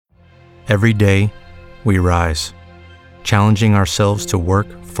Every day, we rise, challenging ourselves to work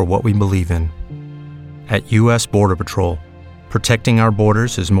for what we believe in. At U.S. Border Patrol, protecting our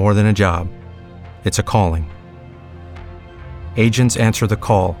borders is more than a job. It's a calling. Agents answer the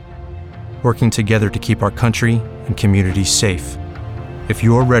call, working together to keep our country and communities safe. If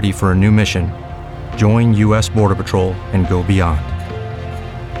you are ready for a new mission, join U.S. Border Patrol and go beyond.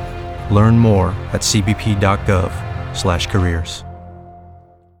 Learn more at cbp.gov/careers.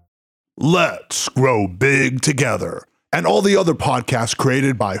 Let's grow big together. And all the other podcasts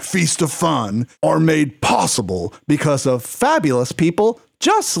created by Feast of Fun are made possible because of fabulous people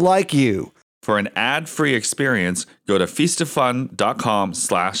just like you. For an ad-free experience, go to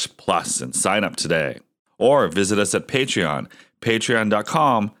feastoffun.com/plus and sign up today. Or visit us at Patreon,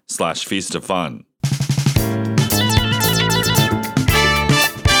 patreon.com/feastoffun.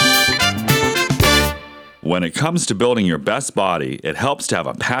 When it comes to building your best body, it helps to have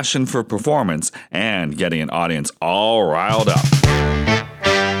a passion for performance and getting an audience all riled up.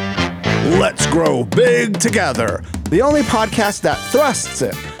 Let's grow big together. The only podcast that thrusts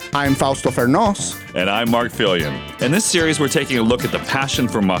it. I'm Fausto Fernos. And I'm Mark Fillion. In this series, we're taking a look at the passion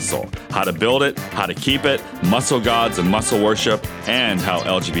for muscle, how to build it, how to keep it, muscle gods and muscle worship, and how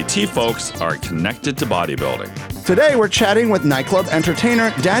LGBT folks are connected to bodybuilding. Today, we're chatting with nightclub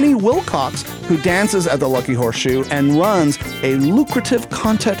entertainer Danny Wilcoxx, who dances at the Lucky Horseshoe and runs a lucrative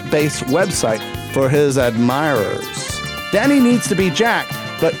content-based website for his admirers. Danny needs to be jacked,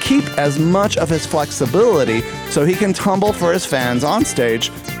 but keep as much of his flexibility so he can tumble for his fans on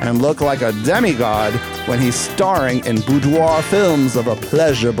stage and look like a demigod when he's starring in boudoir films of a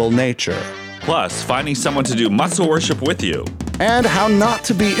pleasurable nature. Plus, finding someone to do muscle worship with you. And how not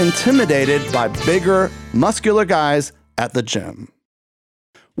to be intimidated by bigger, muscular guys at the gym.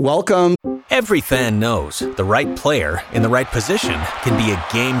 Welcome. Every fan knows the right player in the right position can be a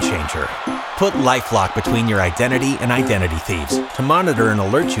game changer. Put LifeLock between your identity and identity thieves to monitor and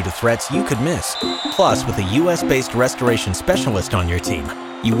alert you to threats you could miss. Plus, with a U.S.-based restoration specialist on your team,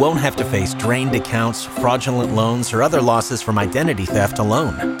 you won't have to face drained accounts, fraudulent loans, or other losses from identity theft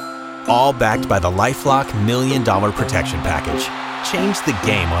alone. All backed by the LifeLock $1 Million Protection Package. Change the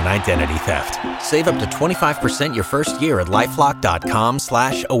game on identity theft. Save up to 25% your first year at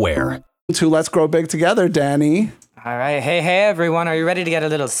LifeLock.com/aware. To Let's Grow Big Together, Danny. All right. Hey, everyone. Are you ready to get a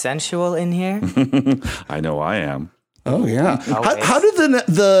little sensual in here? I know I am. Oh, yeah. How did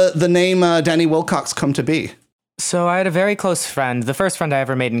the name Danny Wilcoxx come to be? So I had a very close friend, the first friend I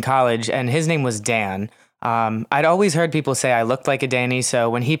ever made in college, and his name was Dan. I'd always heard people say I looked like a Danny, so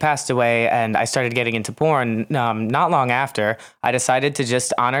when he passed away and I started getting into porn, not long after, I decided to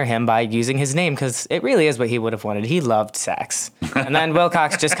just honor him by using his name, because it really is what he would have wanted. He loved sex. And then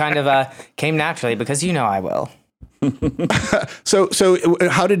Wilcoxx just kind of came naturally, because you know I will. So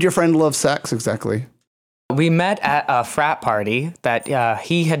how did your friend love sex exactly? We met at a frat party that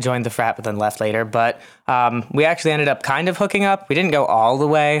he had joined the frat but then left later, but we actually ended up kind of hooking up. We didn't go all the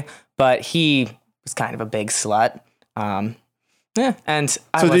way, but he was kind of a big slut. And I was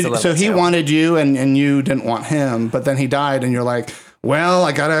a little So he wanted you and you didn't want him, but then he died and you're like, well,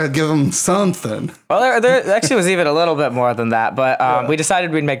 I gotta give him something. Well, there actually was even a little bit more than that, but we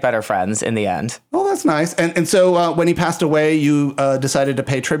decided we'd make better friends in the end. Oh, that's nice. And so when he passed away, you decided to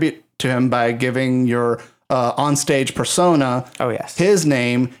pay tribute to him by giving your onstage persona his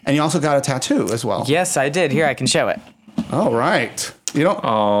name, and you also got a tattoo as well. Yes, I did. Here, I can show it. All right. You don't.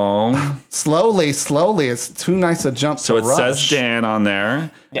 Oh. Slowly. It's too nice a jump So to it rush. says Dan on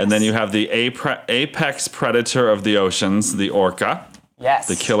there. Yes. And then you have the apex predator of the oceans, the orca. Yes.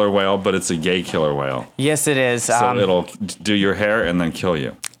 The killer whale, but it's a gay killer whale. Yes, it is. So it'll do your hair and then kill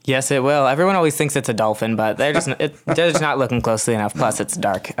you. Yes, it will. Everyone always thinks it's a dolphin, but they're just not looking closely enough. Plus, it's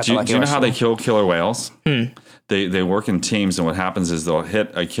dark. Do you know how they kill killer whales? They work in teams, and what happens is they'll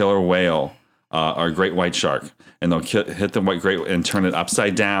hit a killer whale or a great white shark, and they'll hit the great and turn it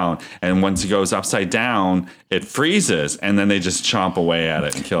upside down. And once it goes upside down, it freezes, and then they just chomp away at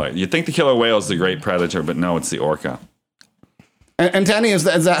it and kill it. You think the killer whale is the great predator, but no, it's the orca. And Danny, is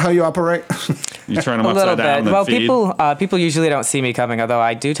that how you operate? You turn them upside down and then well, feed? people usually don't see me coming, although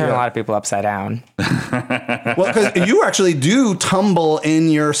I do turn a lot of people upside down. Well, because you actually do tumble in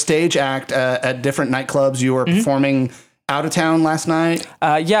your stage act at different nightclubs. You were performing out of town last night.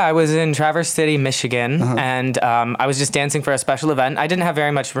 Yeah, I was in Traverse City, Michigan, and I was just dancing for a special event. I didn't have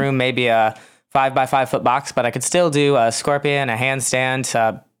very much room, maybe a 5x5 foot box, but I could still do a scorpion, a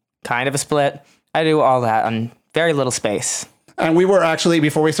handstand, kind of a split. I do all that on very little space. And we were actually,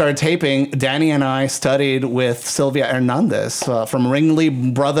 before we started taping, Danny and I studied with Sylvia Hernandez from Ringley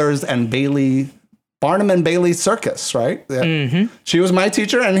Brothers and Bailey Barnum and Bailey Circus, right? Mm-hmm. She was my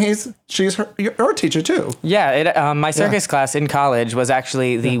teacher, and she's your teacher too. Yeah, my circus class in college was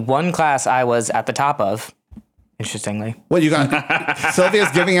actually the one class I was at the top of. Interestingly. What you got? Sylvia's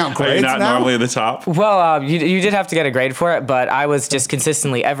giving out grades. Are you not now? normally at the top? Well, you did have to get a grade for it, but I was just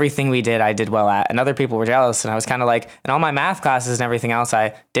consistently everything we did, I did well at, and other people were jealous. And I was kind of like, in all my math classes and everything else,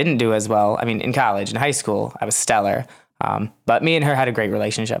 I didn't do as well. I mean, in college, in high school, I was stellar. But me and her had a great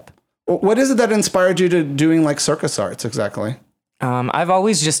relationship. What is it that inspired you to doing like circus arts exactly? I've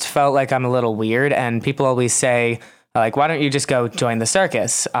always just felt like I'm a little weird, and people always say, like, why don't you just go join the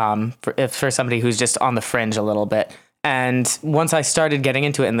circus for somebody who's just on the fringe a little bit. And once I started getting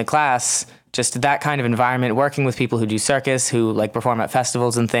into it in the class, just that kind of environment, working with people who do circus, who like perform at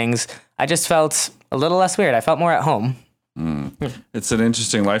festivals and things, I just felt a little less weird. I felt more at home. It's an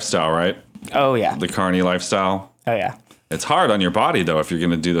interesting lifestyle, right? Oh, yeah. The carny lifestyle. Oh, yeah. It's hard on your body, though, if you're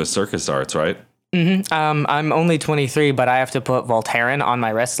going to do those circus arts, right? Mm-hmm. I'm only 23, but I have to put Voltaren on my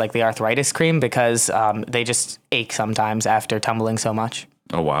wrists, like the arthritis cream, because they just ache sometimes after tumbling so much.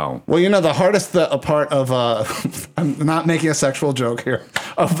 Oh, wow. Well, the hardest part of, I'm not making a sexual joke here,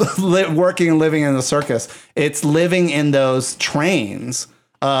 of working and living in the circus, it's living in those trains.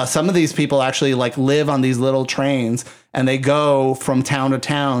 Some of these people actually like live on these little trains, and they go from town to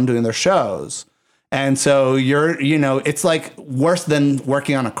town doing their shows. And so it's like worse than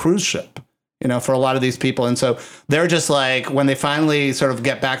working on a cruise ship. For a lot of these people. And so they're just like, when they finally sort of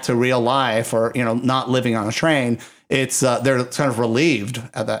get back to real life or, not living on a train, it's they're kind of relieved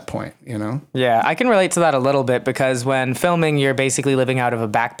at that point, Yeah, I can relate to that a little bit because when filming, you're basically living out of a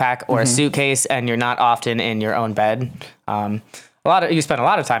backpack or a suitcase and you're not often in your own bed. You spend a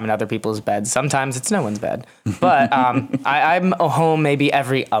lot of time in other people's beds. Sometimes it's no one's bed. But I'm home maybe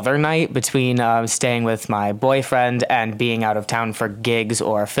every other night between staying with my boyfriend and being out of town for gigs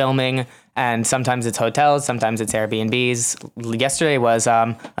or filming. And sometimes it's hotels, sometimes it's Airbnbs. Yesterday was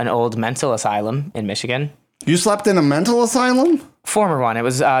an old mental asylum in Michigan. You slept in a mental asylum? Former one. It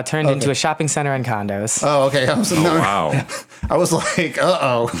was turned into a shopping center and condos. Oh, okay. Wow. I was like,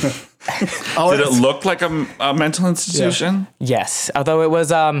 uh-oh. Did it look like a mental institution? Yeah. Yes. Although it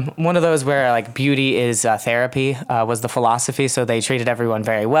was one of those where like beauty is therapy was the philosophy. So they treated everyone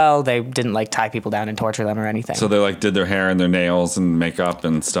very well. They didn't like tie people down and torture them or anything. So they like did their hair and their nails and makeup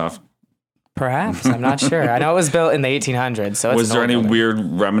and stuff. Perhaps. I'm not sure. I know it was built in the 1800s. So was there any weird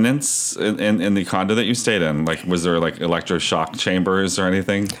remnants in the condo that you stayed in? Like, was there like electroshock chambers or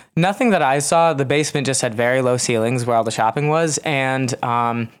anything? Nothing that I saw. The basement just had very low ceilings where all the shopping was. And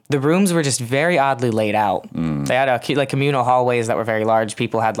the rooms were just very oddly laid out. They had like communal hallways that were very large.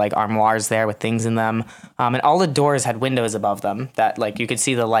 People had like armoires there with things in them. And all the doors had windows above them that like you could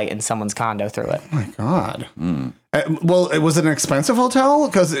see the light in someone's condo through it. Oh my God. Well, it was an expensive hotel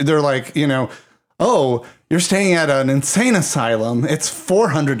because they're like, oh, you're staying at an insane asylum. It's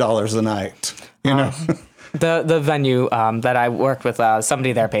 $400 a night, The venue that I worked with,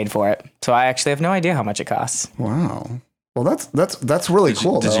 somebody there paid for it. So I actually have no idea how much it costs. Wow. Well, that's really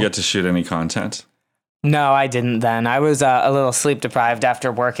cool. Did you get to shoot any content? No, I didn't then. I was a little sleep deprived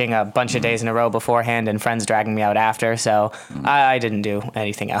after working a bunch of days in a row beforehand and friends dragging me out after. So I didn't do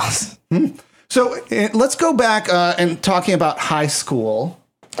anything else. So let's go back and talking about high school.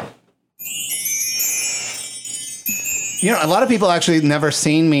 A lot of people actually never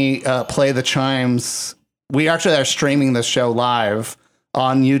seen me play the chimes. We actually are streaming this show live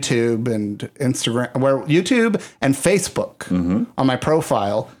on YouTube and Instagram, YouTube and Facebook on my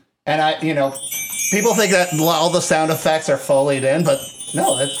profile. And people think that all the sound effects are Foleyed in, but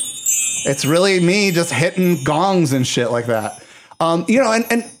no, it's really me just hitting gongs and shit like that.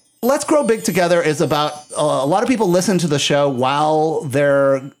 And Let's Grow Big Together is about a lot of people listen to the show while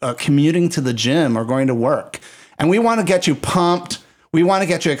they're commuting to the gym or going to work. And we want to get you pumped. We want to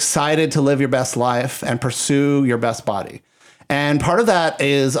get you excited to live your best life and pursue your best body. And part of that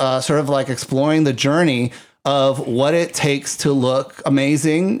is sort of like exploring the journey of what it takes to look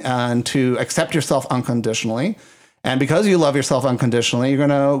amazing and to accept yourself unconditionally. And because you love yourself unconditionally, you're going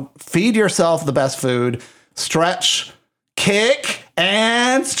to feed yourself the best food, stretch, kick,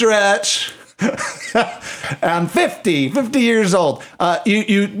 and stretch. I'm 50 years old.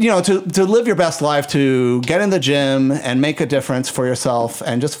 To live your best life, to get in the gym and make a difference for yourself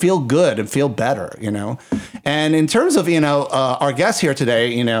and just feel good and feel better, And in terms of, our guest here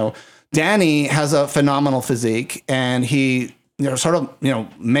today, Danny has a phenomenal physique and he,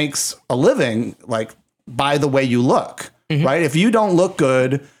 makes a living like by the way you look, right? If you don't look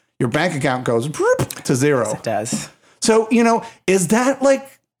good, your bank account goes to zero. Yes, it does. So, is that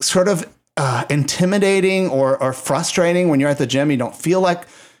like sort of intimidating or frustrating when you're at the gym? You don't feel like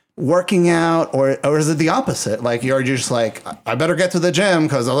working out, or is it the opposite? Like you're just like, I better get to the gym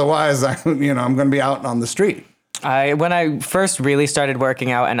because otherwise I'm going to be out on the street. When I first really started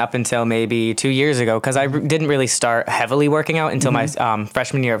working out, and up until maybe 2 years ago, because I didn't really start heavily working out until my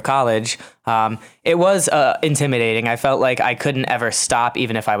freshman year of college, it was intimidating. I felt like I couldn't ever stop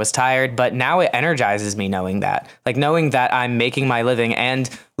even if I was tired, but now it energizes me knowing that. Like knowing that I'm making my living and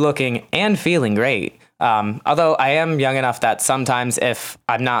looking and feeling great. Although I am young enough that sometimes if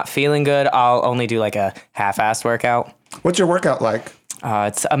I'm not feeling good, I'll only do like a half-assed workout. What's your workout like?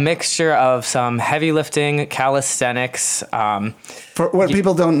 It's a mixture of some heavy lifting, calisthenics. For what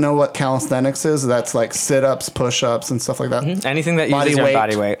people don't know what calisthenics is, that's like sit-ups, push-ups, and stuff like that. Anything that uses your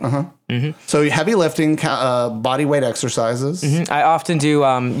body weight. So heavy lifting, body weight exercises. I often do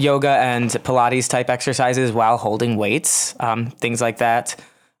yoga and Pilates type exercises while holding weights, things like that.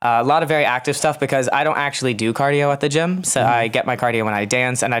 A lot of very active stuff because I don't actually do cardio at the gym. So I get my cardio when I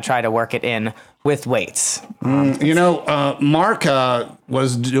dance, and I try to work it in with weights. Mark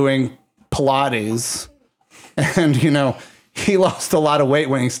was doing Pilates, and, he lost a lot of weight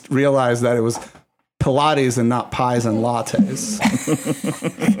when he realized that it was Pilates and not pies and lattes.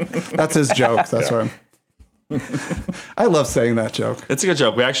 That's his joke. That's right. I love saying that joke. It's a good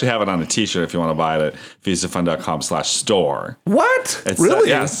joke. We actually have it on a t-shirt if you want to buy it at visafun.com/store. What? It's, really?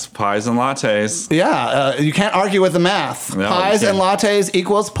 Yes. Pies and lattes. Yeah. You can't argue with the math. No, Pies and lattes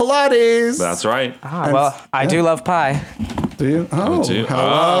equals Pilates. That's right. I do love pie. Do you? Oh, do you? hello.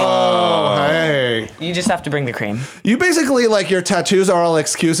 Oh. Hey. You just have to bring the cream. You basically, like, your tattoos are all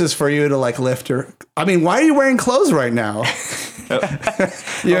excuses for you to, like, lift your... I mean, why are you wearing clothes right now?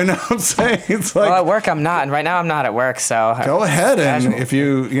 You know what I'm saying? It's like... Well, at work I'm not, and right now I'm not at work, so... Go ahead and if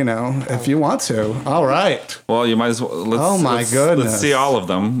you want to. All right. Well, you might as well... Let's goodness. see all of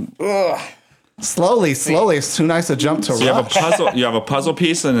them. Ugh. Slowly. It's too nice to jump to So rush. you have a puzzle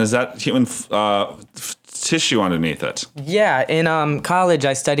piece, and is that human tissue underneath it? Yeah, in college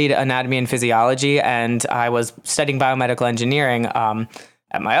I studied anatomy and physiology, and I was studying biomedical engineering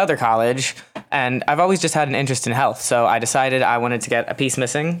at my other college, and I've always just had an interest in health, so I decided I wanted to get a piece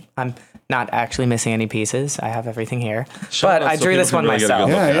missing. I'm not actually missing any pieces. I have everything here. But I drew this one myself.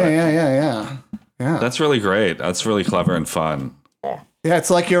 Yeah. That's really great. That's really clever and fun. Yeah,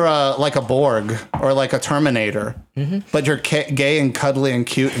 it's like you're like a Borg or like a Terminator, but you're gay and cuddly and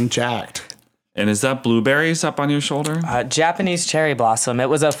cute and jacked. And is that blueberries up on your shoulder? Japanese cherry blossom. It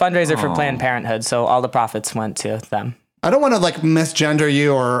was a fundraiser for Planned Parenthood, so all the profits went to them. I don't want to like misgender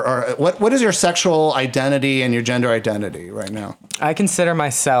you or what is your sexual identity and your gender identity right now? I consider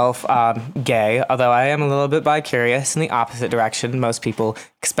myself gay, although I am a little bit bi-curious in the opposite direction most people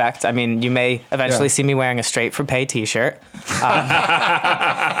expect. I mean, you may eventually see me wearing a Straight for Pay t-shirt.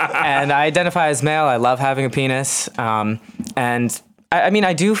 And I identify as male. I love having a penis. And I mean,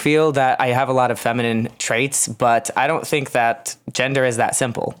 I do feel that I have a lot of feminine traits, but I don't think that gender is that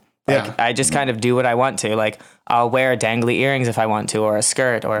simple. Like, I just kind of do what I want to. Like, I'll wear dangly earrings if I want to, or a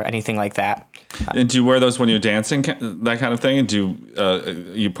skirt, or anything like that. And do you wear those when you're dancing, that kind of thing? And do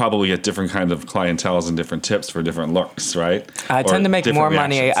you probably get different kind of clienteles and different tips for different looks, right? I tend to make more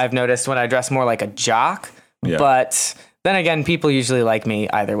reactions. money, I've noticed, when I dress more like a jock. Yeah. But then again, people usually like me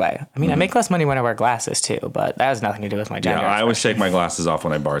either way. I mean, I make less money when I wear glasses, too, but that has nothing to do with my gender. Yeah, I always take my glasses off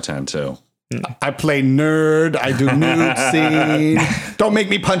when I bartend, too. I play nerd. I do nude scene. Don't make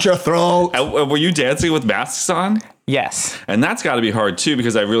me punch your throat. Were you dancing with masks on? Yes. And that's got to be hard, too,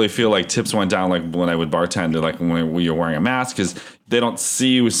 because I really feel like tips went down like when I would bartend, like when you're wearing a mask, because they don't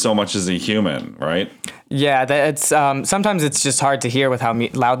see you so much as a human, right? Yeah, it's sometimes it's just hard to hear with how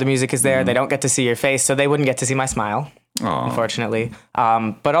loud the music is there. They don't get to see your face, so they wouldn't get to see my smile. Unfortunately.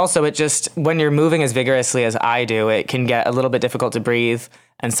 But also it just, when you're moving as vigorously as I do, it can get a little bit difficult to breathe.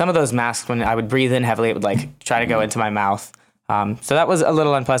 And some of those masks, when I would breathe in heavily, it would like try to go into my mouth. So that was a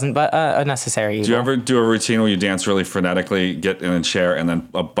little unpleasant, but a necessary evil. Do you ever do a routine where you dance really frenetically, get in a chair, and then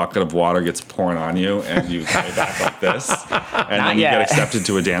a bucket of water gets poured on you, and you lay back like this, and then you get accepted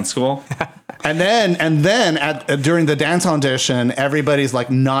to a dance school? And then during the dance audition, everybody's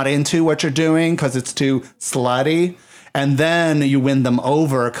like not into what you're doing because it's too slutty. And then you win them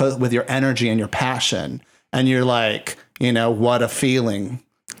over with your energy and your passion. And you're like, what a feeling.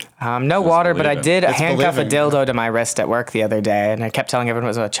 No water, but I did handcuff a dildo to my wrist at work the other day, and I kept telling everyone it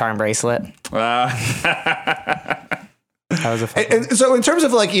was a charm bracelet. That was a fun So in terms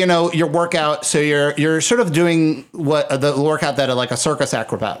of like, your workout, so you're sort of doing what the workout that like a circus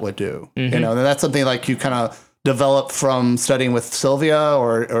acrobat would do. And that's something like you kind of developed from studying with Sylvia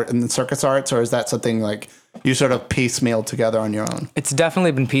or in the circus arts, or is that something like you sort of piecemeal together on your own? It's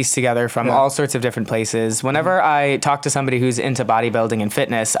definitely been pieced together from all sorts of different places. Whenever I talk to somebody who's into bodybuilding and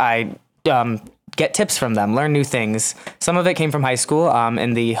fitness, I get tips from them, learn new things. Some of it came from high school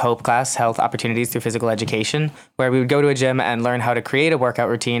in the HOPE class, Health Opportunities Through Physical Education, where we would go to a gym and learn how to create a workout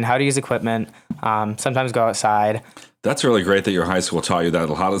routine, how to use equipment, sometimes go outside. That's really great that your high school taught you that.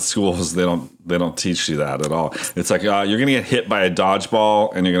 A lot of schools, they don't teach you that at all. It's like you're going to get hit by a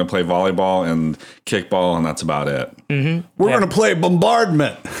dodgeball and you're going to play volleyball and kickball, and that's about it. Mm-hmm. We're going to play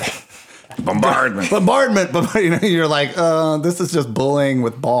bombardment. Bombardment. But you're like, this is just bullying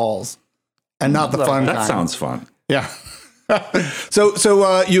with balls and not the fun kind. That sounds fun. Yeah.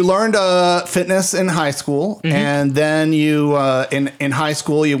 So you learned fitness in high school, and then you in high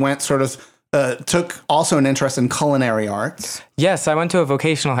school you went sort of took also an interest in culinary arts. Yes, I went to a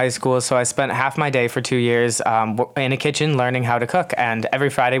vocational high school, so I spent half my day for 2 years in a kitchen learning how to cook, and every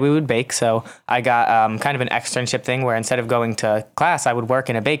Friday we would bake. So I got kind of an externship thing where instead of going to class, I would work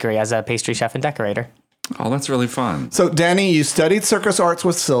in a bakery as a pastry chef and decorator. Oh, that's really fun. So, Danny, you studied circus arts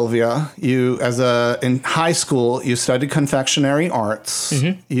with Sylvia. In high school, you studied confectionery arts.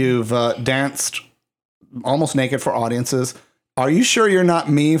 You've danced almost naked for audiences. Are you sure you're not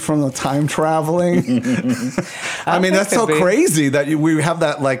me from the time traveling? I mean, that's so crazy that we have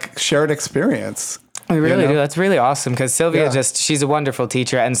that like shared experience. We really do. That's really awesome because Sylvia she's a wonderful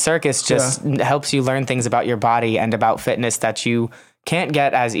teacher, and circus just helps you learn things about your body and about fitness that you can't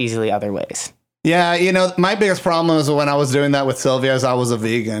get as easily other ways. Yeah, my biggest problem was when I was doing that with Sylvia is I was a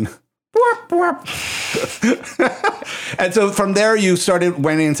vegan. And so from there you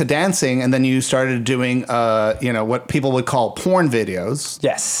went into dancing, and then you started doing what people would call porn videos.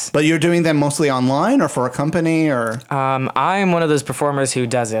 Yes. But you're doing them mostly online or for a company or? I'm one of those performers who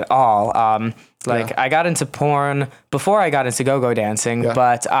does it all. I got into porn before I got into go-go dancing,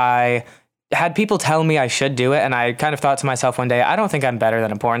 but I had people tell me I should do it, and I kind of thought to myself one day, I don't think I'm better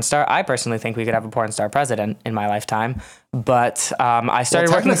than a porn star. I personally think we could have a porn star president in my lifetime. But I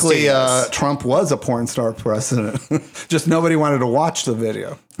started working with studios. Trump was a porn star president. Just nobody wanted to watch the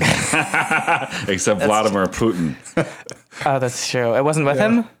video. Except Vladimir Putin. Oh, that's true. It wasn't with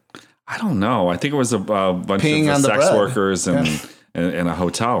him? I don't know. I think it was a bunch Peeing of sex bread. Workers in a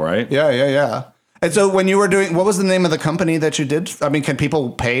hotel, right? Yeah. And so when you were doing, what was the name of the company that you did? I mean, can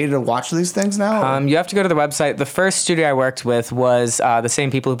people pay to watch these things now? You have to go to the website. The first studio I worked with was the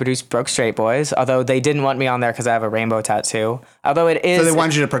same people who produced Broke Straight Boys, although they didn't want me on there because I have a rainbow tattoo. Although it is... So they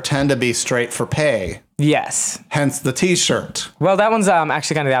wanted you to pretend to be straight for pay. Yes. Hence the t-shirt. Well, that one's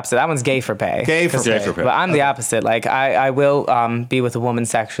actually kind of the opposite. That one's gay for pay. Gay for pay. But I'm the opposite. Like, I will be with a woman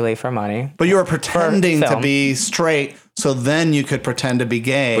sexually for money. But you were pretending to be straight, so then you could pretend to be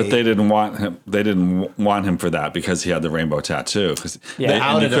gay. But they didn't want him. They didn't want him for that because he had the rainbow tattoo.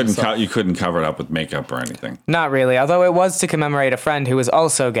 You couldn't cover it up with makeup or anything. Not really. Although it was to commemorate a friend who was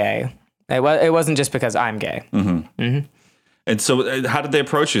also gay. It wasn't just because I'm gay. And so how did they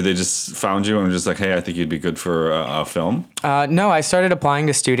approach you? They just found you and were just like, hey, I think you'd be good for a film? No, I started applying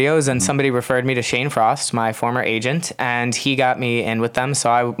to studios, and somebody referred me to Shane Frost, my former agent, and he got me in with them.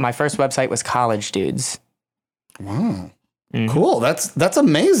 So my first website was College Dudes. Wow. Cool. That's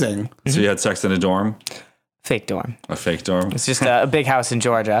amazing. So you had sex in a dorm? Fake dorm. A fake dorm? It's just a big house in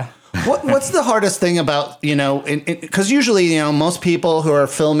Georgia. What's the hardest thing about, because usually, most people who are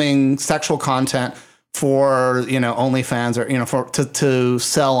filming sexual content for, OnlyFans or, to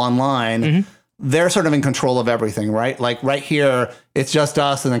sell online, they're sort of in control of everything, right? Like right here, it's just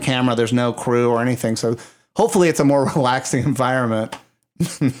us and the camera. There's no crew or anything. So hopefully it's a more relaxing environment,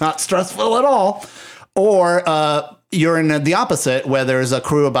 not stressful at all. Or you're in the opposite, where there's a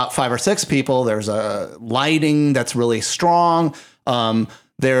crew about 5 or 6 people. There's a lighting that's really strong.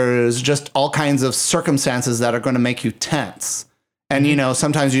 There's just all kinds of circumstances that are going to make you tense. And,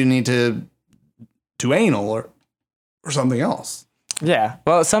 sometimes you need to do anal or something else. Yeah.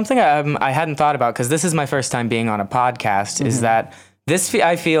 Well, something I hadn't thought about, because this is my first time being on a podcast, is that this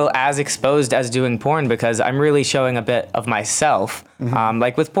I feel as exposed as doing porn, because I'm really showing a bit of myself.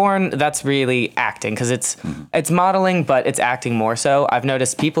 Like with porn, that's really acting, because it's modeling, but it's acting more so. I've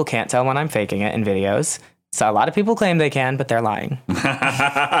noticed people can't tell when I'm faking it in videos. So a lot of people claim they can, but they're lying.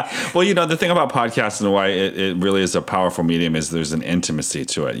 Well, the thing about podcasts and why it really is a powerful medium is there's an intimacy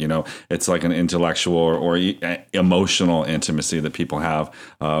to it. It's like an intellectual or emotional intimacy that people have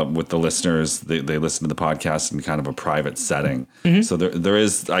with the listeners. They listen to the podcast in kind of a private setting. So there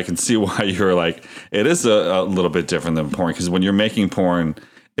is, I can see why you're like, it is a little bit different than porn, because when you're making porn,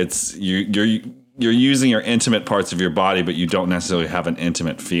 it's you're you're using your intimate parts of your body, but you don't necessarily have an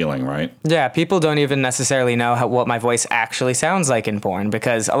intimate feeling, right? Yeah, people don't even necessarily know what my voice actually sounds like in porn,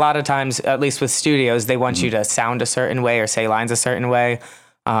 because a lot of times, at least with studios, they want you to sound a certain way or say lines a certain way.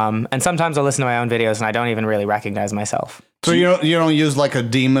 And sometimes I'll listen to my own videos and I don't even really recognize myself. So you don't use like a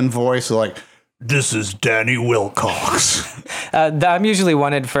demon voice like, "This is Danny Wilcoxx." I'm usually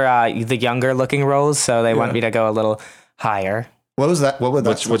wanted for the younger looking roles, so they want me to go a little higher. What was that? What would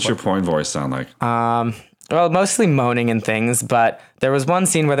that? What's your porn voice sound like? Well, mostly moaning and things, but there was one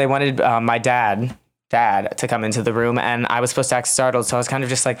scene where they wanted my dad to come into the room, and I was supposed to act startled, so I was kind of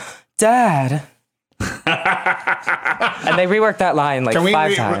just like, "Dad." And they reworked that line like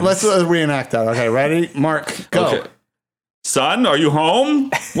 5 times. Let's reenact that. Okay, ready? Mark, go. Okay. Son, are you home?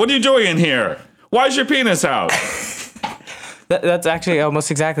 What are you doing in here? Why is your penis out? That's actually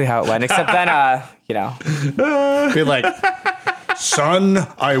almost exactly how it went, except then, Be like, "Son,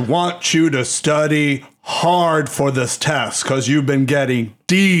 I want you to study hard for this test because you've been getting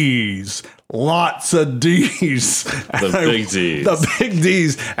D's. Lots of D's. The big D's. The big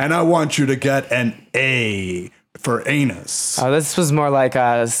D's. And I want you to get an A for anus." This was more like,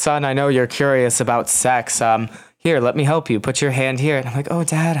 "Son, I know you're curious about sex. Here, let me help you. Put your hand here." And I'm like, "Oh,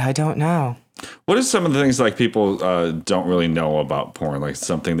 Dad, I don't know." What are some of the things like people don't really know about porn? Like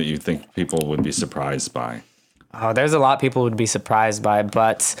something that you think people would be surprised by? Oh, there's a lot people would be surprised by,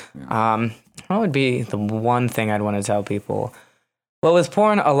 but what would be the one thing I'd want to tell people? Well, with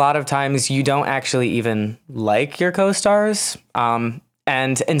porn, a lot of times you don't actually even like your co-stars.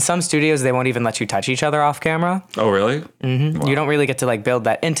 And in some studios, they won't even let you touch each other off camera. Oh, really? Mm-hmm. Wow. You don't really get to like build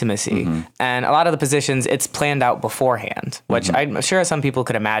that intimacy. Mm-hmm. And a lot of the positions, it's planned out beforehand, which I'm sure some people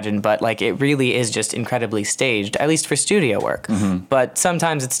could imagine, but like it really is just incredibly staged, at least for studio work. Mm-hmm. But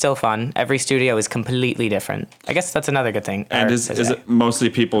sometimes it's still fun. Every studio is completely different. I guess that's another good thing. And is it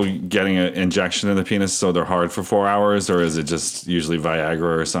mostly people getting an injection in the penis so they're hard for 4 hours, or is it just usually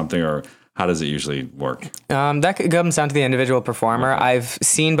Viagra or something, or how does it usually work? That comes down to the individual performer. Okay. I've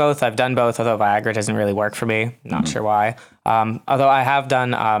seen both. I've done both, although Viagra doesn't really work for me. Not sure why. Although I have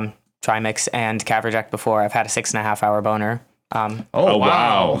done Trimix and Cavroject before. I've had a 6.5 hour boner. Oh,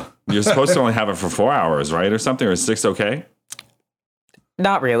 wow. You're supposed to only have it for 4 hours, right? Or something? Or is 6 okay?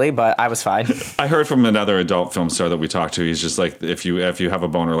 Not really, but I was fine. I heard from another adult film star that we talked to. He's just like, if you have a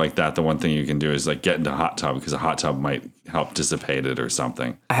boner like that, the one thing you can do is like get into a hot tub, because a hot tub might help dissipate it or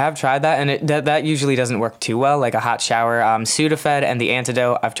something. I have tried that, and that usually doesn't work too well. Like a hot shower, Sudafed and the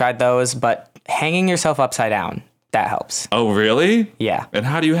antidote. I've tried those, but hanging yourself upside down, that helps. Oh, really? Yeah. And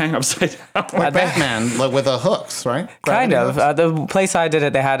how do you hang upside down? Like Batman, like with the hooks, right? Kind of. The place I did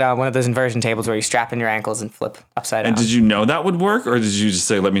it, they had one of those inversion tables where you strap in your ankles and flip upside down. And did you know that would work, or did you just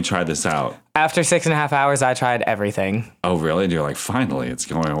say, let me try this out? After 6.5 hours, I tried everything. Oh, really? And you're like, finally, it's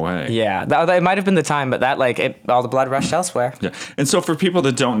going away. Yeah. It might have been the time, but that, all the blood rushed elsewhere. Yeah. And so for people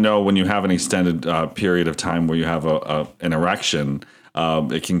that don't know, when you have an extended period of time where you have an erection,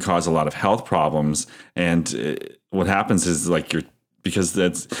 it can cause a lot of health problems. And what happens is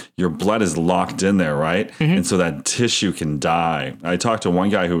because your blood is locked in there, right? Mm-hmm. And so that tissue can die. I talked to one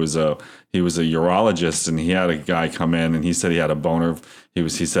guy who was a urologist, and he had a guy come in, and he said he had a boner. He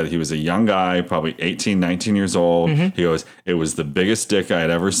said he was a young guy, probably 18, 19 years old. Mm-hmm. He goes, it was the biggest dick I had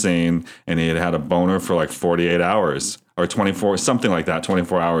ever seen, and he had a boner for like 48 hours. Or 24, something like that,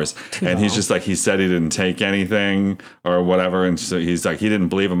 24 hours. And he's just like, he said he didn't take anything or whatever. And so he's like, he didn't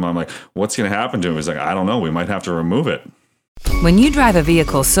believe him. I'm like, what's going to happen to him? He's like, I don't know. We might have to remove it. When you drive a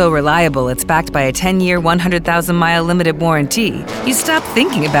vehicle so reliable it's backed by a 10-year, 100,000-mile limited warranty, you stop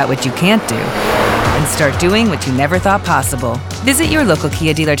thinking about what you can't do and start doing what you never thought possible. Visit your local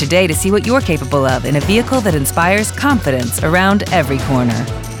Kia dealer today to see what you're capable of in a vehicle that inspires confidence around every corner.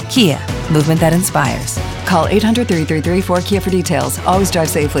 Kia, movement that inspires. Call 800-333-4KIA for details. Always drive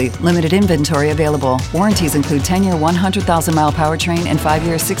safely. Limited inventory available. Warranties include 10-year, 100,000-mile powertrain and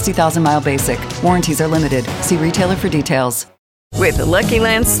 5-year, 60,000-mile basic. Warranties are limited. See retailer for details. With the Lucky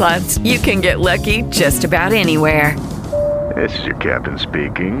Land Slots, you can get lucky just about anywhere. This is your captain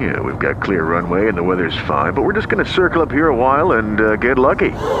speaking. We've got clear runway and the weather's fine, but we're just going to circle up here a while and get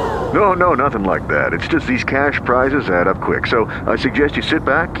lucky. No, nothing like that. It's just these cash prizes add up quick. So I suggest you sit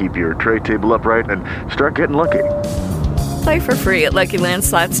back, keep your tray table upright, and start getting lucky. Play for free at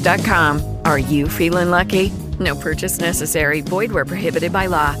LuckyLandSlots.com. Are you feeling lucky? No purchase necessary. Void where prohibited by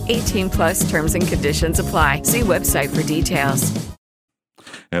law. 18+ terms and conditions apply. See website for details.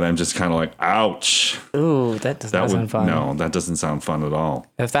 And I'm just kind of like, ouch. Ooh, that doesn't sound fun. No, that doesn't sound fun at all.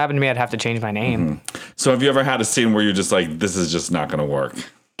 If that happened to me, I'd have to change my name. Mm-hmm. So have you ever had a scene where you're just like, this is just not going to work?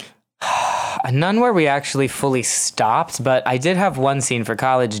 None where we actually fully stopped, but I did have one scene for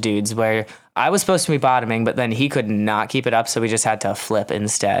college dudes where I was supposed to be bottoming, but then he could not keep it up, so we just had to flip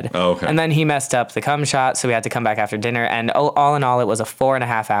instead. Oh, okay. And then he messed up the cum shot, so we had to come back after dinner. And all in all, it was a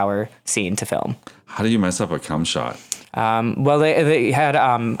 4.5 hour scene to film. How do you mess up a cum shot? Well, they had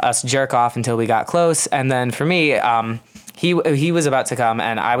us jerk off until we got close, and then for me, he was about to come,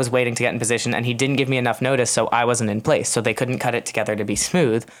 and I was waiting to get in position, and he didn't give me enough notice, so I wasn't in place, so they couldn't cut it together to be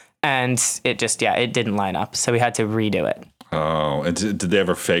smooth, and it just it didn't line up, so we had to redo it. Oh, and did they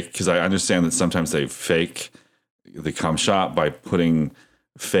ever fake? Because I understand that sometimes they fake the cum shot by putting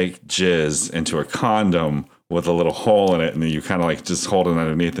fake jizz into a condom with a little hole in it, and then you kind of like just hold it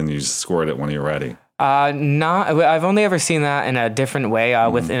underneath, and you just squirt it when you're ready. I've only ever seen that in a different way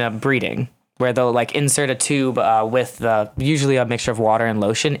within a breeding, where they'll like insert a tube with usually a mixture of water and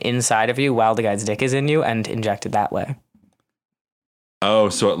lotion inside of you while the guy's dick is in you and inject it that way. Oh,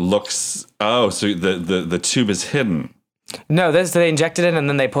 so it looks. Oh, so the tube is hidden. No, they injected it and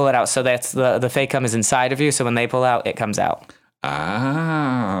then they pull it out. So that's the fake cum is inside of you. So when they pull out, it comes out.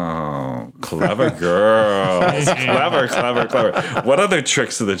 Oh, clever girls. Clever. What other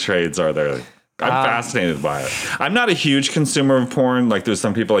tricks of the trades are there? I'm fascinated by it. I'm not a huge consumer of porn. Like there's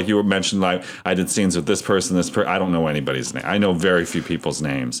some people, like you mentioned, like I did scenes with this person, I don't know anybody's name. I know very few people's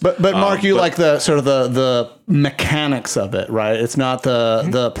names. But Mark, you like the sort of the mechanics of it, right? It's not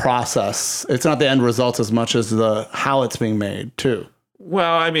the process. It's not the end results as much as the how it's being made too.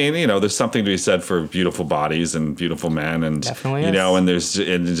 Well, I mean, there's something to be said for beautiful bodies and beautiful men, and definitely and there's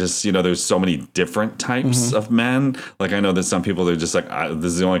there's so many different types of men. Like I know that some people they're just like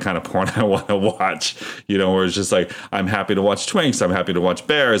this is the only kind of porn I want to watch. Where it's just like I'm happy to watch twinks, I'm happy to watch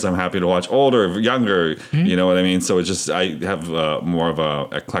bears, I'm happy to watch older, younger. You know what I mean? So it's just I have more of a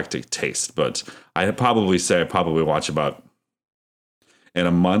eclectic taste, but I'd probably watch about in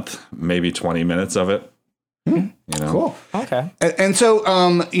a month maybe 20 minutes of it. Cool. Okay. And so,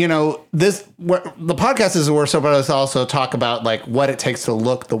 the podcast is where some of us also talk about like what it takes to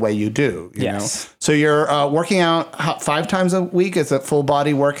look the way you do. You know? So you're working out 5 times a week? Is it full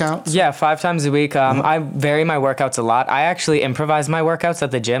body workouts? Yeah, 5 times a week. I vary my workouts a lot. I actually improvise my workouts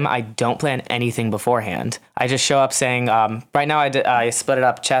at the gym. I don't plan anything beforehand. I just show up saying, right now I split it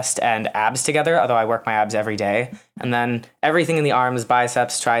up chest and abs together, although I work my abs every day. And then everything in the arms,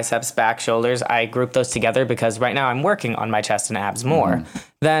 biceps, triceps, back, shoulders, I group those together because right now I'm working on my chest and abs more.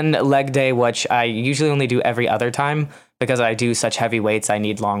 Then leg day, which I usually only do every other time because I do such heavy weights, I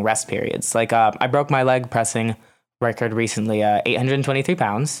need long rest periods. Like I broke my leg pressing record recently, 823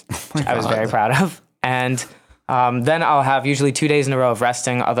 pounds, which I was very proud of. And then I'll have usually 2 days in a row of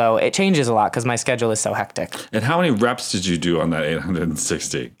resting, although it changes a lot because my schedule is so hectic. And how many reps did you do on that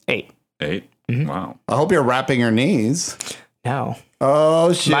 860? 8. 8? Wow. I hope you're wrapping your knees. No.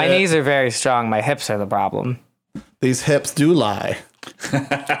 Oh, shit. My knees are very strong. My hips are the problem. These hips do lie.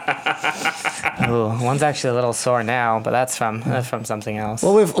 Ooh, one's actually a little sore now, but that's from something else.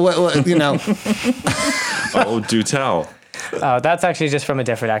 Well, Oh, do tell. That's actually just from a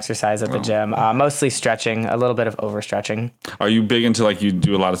different exercise at the gym. Mostly stretching, a little bit of overstretching. Are you big into like you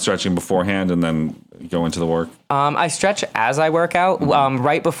do a lot of stretching beforehand and then go into the work? I stretch as I work out.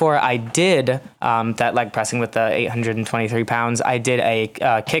 Right before I did that leg pressing with the 823 pounds, I did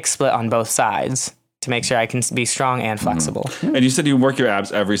a kick split on both sides to make sure I can be strong and flexible. And you said you work your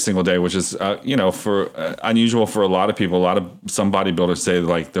abs every single day, which is, for unusual for a lot of people. Some bodybuilders say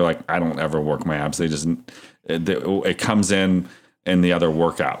they're like, I don't ever work my abs. They just, it comes in the other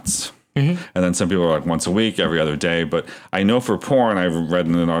workouts. And then some people are like once a week, every other day. But I know for porn, I read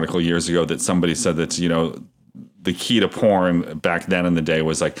in an article years ago that somebody said that, the key to porn back then in the day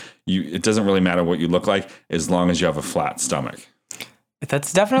was like, it doesn't really matter what you look like as long as you have a flat stomach.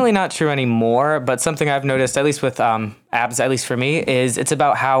 That's definitely not true anymore, but something I've noticed, at least with abs, at least for me, is it's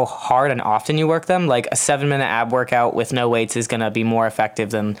about how hard and often you work them. Like a 7-minute ab workout with no weights is going to be more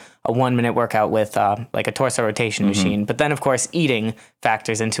effective than a 1-minute workout with like a torso rotation machine. But then, of course, eating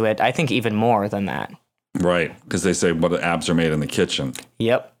factors into it, I think even more than that. Right, because they say the abs are made in the kitchen.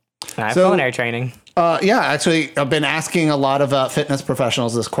 Yep. And I have culinary training. Actually, I've been asking a lot of fitness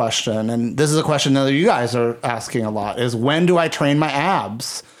professionals this question, and this is a question that you guys are asking a lot, is when do I train my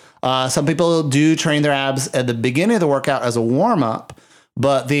abs? Some people do train their abs at the beginning of the workout as a warm-up,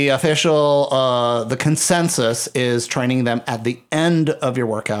 but the official, the consensus is training them at the end of your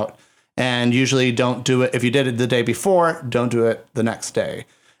workout, and usually don't do it. If you did it the day before, don't do it the next day.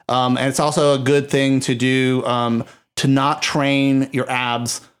 And it's also a good thing to do to not train your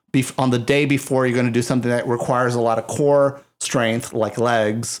abs on the day before you're going to do something that requires a lot of core strength, like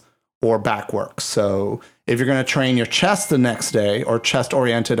legs or back work. So if you're going to train your chest the next day or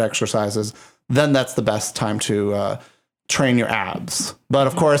chest-oriented exercises, then that's the best time to train your abs. But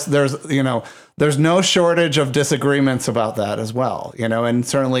of course, there's no shortage of disagreements about that as well, and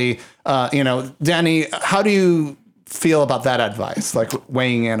certainly, Danny, how do you feel about that advice, like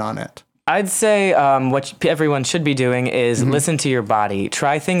weighing in on it? I'd say what everyone should be doing is listen to your body.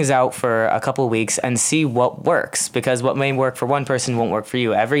 Try things out for a couple weeks and see what works, because what may work for one person won't work for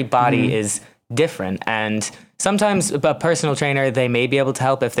you. Every body is different, and sometimes a personal trainer, they may be able to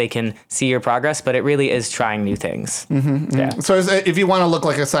help if they can see your progress, but it really is trying new things. Yeah. So if you want to look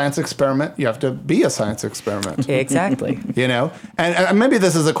like a science experiment, you have to be a science experiment. Exactly. And maybe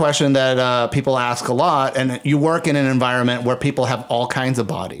this is a question that people ask a lot, and you work in an environment where people have all kinds of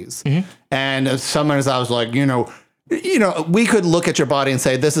bodies. And sometimes I was like, we could look at your body and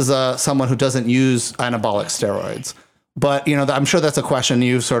say, this is someone who doesn't use anabolic steroids. But, I'm sure that's a question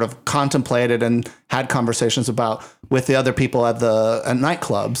you've sort of contemplated and had conversations about with the other people at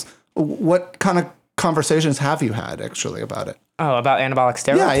nightclubs. What kind of conversations have you had actually about it? Oh, about anabolic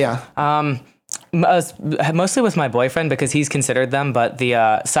steroids? Yeah. Mostly with my boyfriend, because he's considered them, but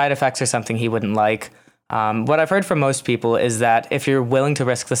the side effects are something he wouldn't like. What I've heard from most people is that if you're willing to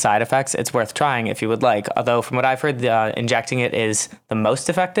risk the side effects, it's worth trying if you would like. Although from what I've heard, injecting it is the most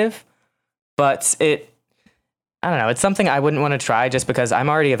effective. But I don't know, it's something I wouldn't want to try just because I'm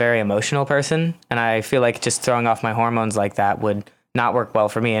already a very emotional person, and I feel like just throwing off my hormones like that would not work well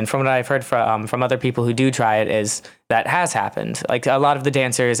for me. And from what I've heard from other people who do try it is that has happened. Like a lot of the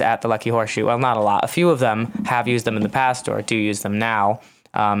dancers at the Lucky Horseshoe, well, not a lot, a few of them have used them in the past or do use them now.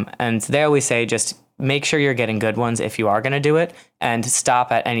 And they always say just make sure you're getting good ones if you are going to do it, and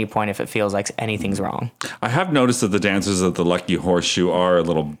stop at any point if it feels like anything's wrong. I have noticed that the dancers at the Lucky Horseshoe are a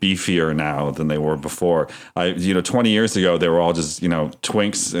little beefier now than they were before. 20 years ago, they were all just,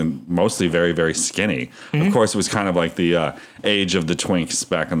 twinks and mostly very, very skinny. Of course, it was kind of like the age of the twinks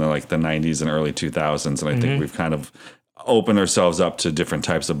back in the 90s and early 2000s. And I think we've kind of opened ourselves up to different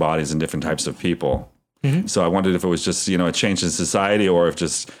types of bodies and different types of people. So I wondered if it was just, a change in society, or if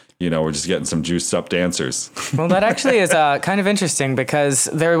just, we're just getting some juiced up dancers. Well, that actually is kind of interesting, because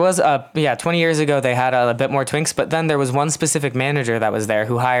there was 20 years ago they had a bit more twinks, but then there was one specific manager that was there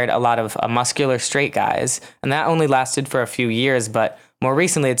who hired a lot of muscular straight guys, and that only lasted for a few years. But more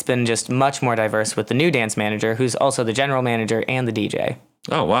recently, it's been just much more diverse with the new dance manager, who's also the general manager and the DJ.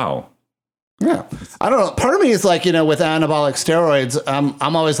 Oh, wow. Yeah. I don't know. Part of me is like, with anabolic steroids,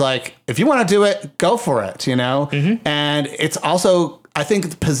 I'm always like, if you want to do it, go for it, And it's also, I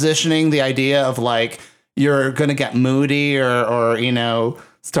think, positioning the idea of like, you're going to get moody or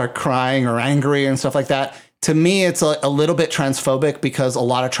start crying or angry and stuff like that. To me, it's a little bit transphobic, because a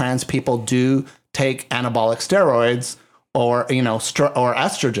lot of trans people do take anabolic steroids or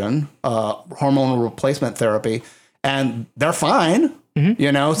estrogen, hormonal replacement therapy, and they're fine.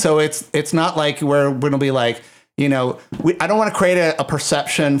 So it's not like we're going to be like, I don't want to create a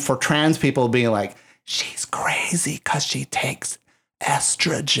perception for trans people being like, she's crazy because she takes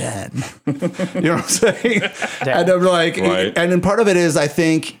estrogen. You know what I'm saying? And I'm like, right. And then part of it is, I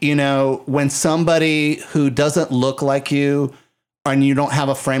think, when somebody who doesn't look like you and you don't have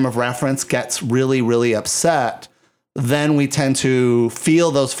a frame of reference gets really, really upset, then we tend to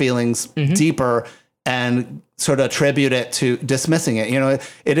feel those feelings deeper and sort of attribute it to dismissing it.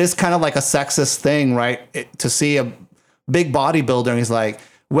 It is kind of like a sexist thing, right? To see a big bodybuilder and he's like,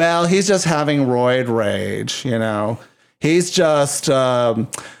 well, he's just having roid rage, He's just,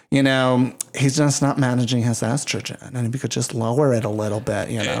 he's just not managing his estrogen, and if you could just lower it a little bit,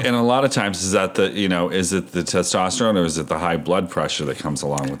 And a lot of times is that is it the testosterone, or is it the high blood pressure that comes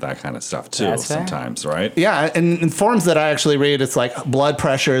along with that kind of stuff too? That's sometimes, right? Yeah, and in forums that I actually read, it's like blood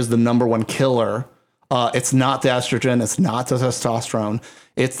pressure is the number one killer. It's not the estrogen, it's not the testosterone.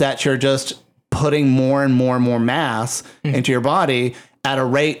 It's that you're just putting more and more and more mass into your body at a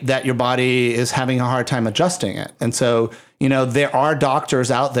rate that your body is having a hard time adjusting it. And so, there are doctors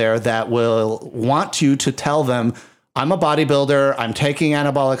out there that will want you to tell them, I'm a bodybuilder, I'm taking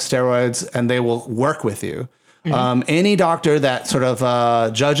anabolic steroids, and they will work with you. Any doctor that sort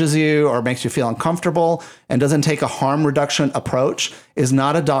of judges you or makes you feel uncomfortable and doesn't take a harm reduction approach is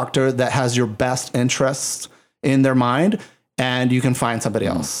not a doctor that has your best interests in their mind, and you can find somebody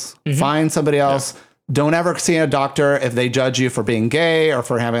else. Find somebody else. Yeah. Don't ever see a doctor if they judge you for being gay or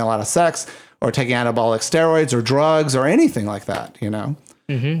for having a lot of sex or taking anabolic steroids or drugs or anything like that,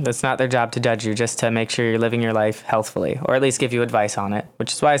 That's not their job to judge you, just to make sure you're living your life healthfully, or at least give you advice on it,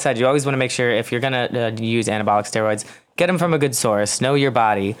 which is why I said you always want to make sure if you're going to use anabolic steroids, get them from a good source, know your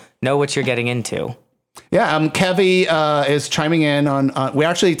body, know what you're getting into. Yeah, Kevy is chiming in on. We're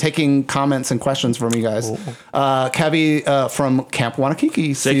actually taking comments and questions from you guys. Kevy from Camp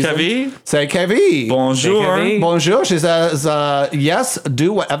Wanakiki. Say Kevy. Say Kevy. Bonjour. Kevy. Bonjour. She says, yes,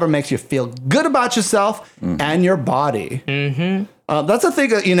 do whatever makes you feel good about yourself and your body. Mm-hmm. That's the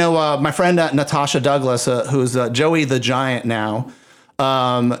thing, my friend Natasha Douglas, who's Joey the Giant now,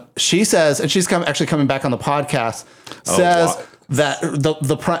 she says, and she's actually coming back on the podcast, says... that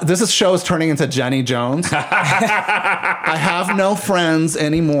this show is turning into Jenny Jones. I have no friends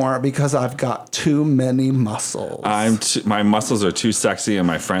anymore because I've got too many muscles. My muscles are too sexy and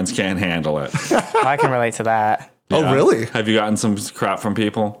my friends can't handle it. I can relate to that. Yeah. Oh, really? Have you gotten some crap from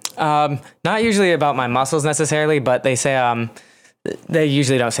people? Not usually about my muscles necessarily, but they say they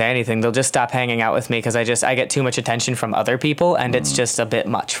usually don't say anything. They'll just stop hanging out with me because I get too much attention from other people, and it's just a bit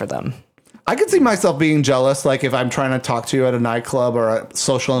much for them. I could see myself being jealous, like if I'm trying to talk to you at a nightclub or a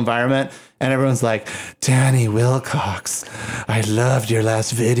social environment, and everyone's like, Danny Wilcoxx, I loved your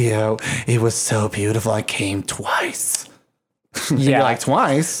last video. It was so beautiful. I came twice. Yeah. You're like,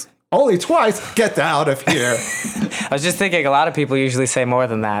 twice? Only twice? Get out of here. I was just thinking, a lot of people usually say more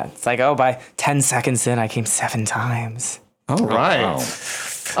than that. It's like, by 10 seconds in, I came 7 times. All right.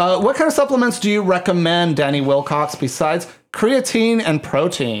 Wow. What kind of supplements do you recommend, Danny Wilcoxx, besides creatine and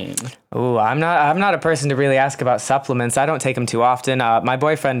protein? Oh, I'm not a person to really ask about supplements. I don't take them too often. My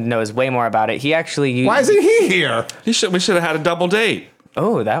boyfriend knows way more about it. He actually Why isn't he here? We should have had a double date.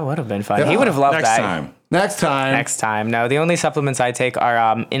 Oh, that would have been fun. He would have loved that. Next time. No, the only supplements I take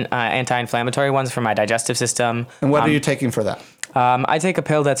are anti-inflammatory ones for my digestive system. And what are you taking for that? I take a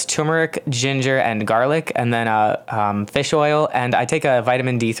pill that's turmeric, ginger, and garlic, and then fish oil, and I take a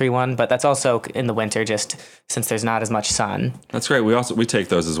vitamin D3 one, but that's also in the winter, just since there's not as much sun. That's great. We take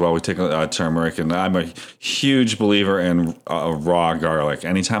those as well. We take turmeric, and I'm a huge believer in raw garlic.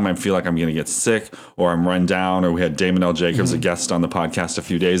 Anytime I feel like I'm going to get sick or I'm run down, or we had Damon L. Jacobs, a guest on the podcast a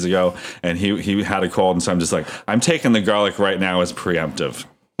few days ago, and he had a cold, and so I'm just like, I'm taking the garlic right now as preemptive.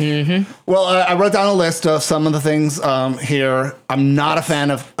 Mm-hmm. Well, I wrote down a list of some of the things here. I'm not a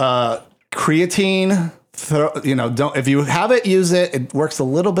fan of creatine. If you have it, use it. It works a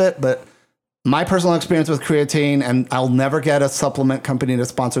little bit, but my personal experience with creatine, and I'll never get a supplement company to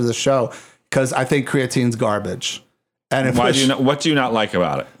sponsor the show because I think creatine's garbage. And what do you not like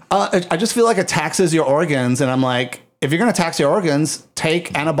about it? I just feel like it taxes your organs, and I'm like, if you're going to tax your organs,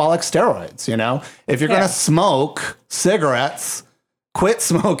 take anabolic steroids. If you're going to smoke cigarettes, quit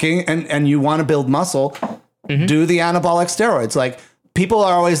smoking, and you want to build muscle, do the anabolic steroids. Like, people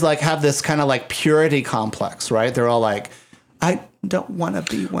are always like, have this kind of like purity complex, right? They're all like, I don't want to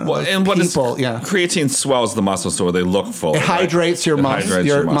be one of those people. Creatine swells the muscle so they look full. It hydrates your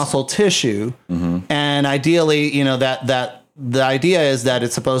muscle tissue. Mm-hmm. And ideally, that the idea is that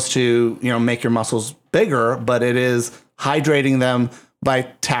it's supposed to, make your muscles bigger, but it is hydrating them by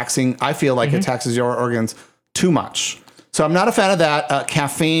taxing. I feel like it taxes your organs too much. So I'm not a fan of that.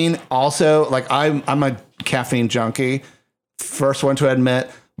 Caffeine also, like I'm a caffeine junkie, first one to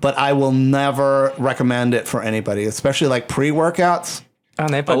admit, but I will never recommend it for anybody, especially like pre-workouts. Oh,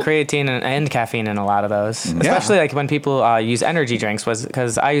 and they put creatine and caffeine in a lot of those, especially like when people use energy drinks,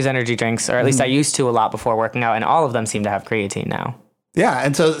 because I use energy drinks, or at least I used to a lot before working out, and all of them seem to have creatine now. Yeah,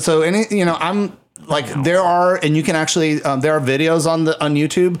 and so I'm like, there are, and you can actually there are videos on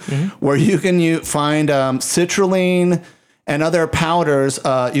YouTube where you can find citrulline and other powders.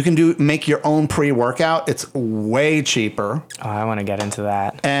 You can make your own pre-workout. It's way cheaper. Oh, I want to get into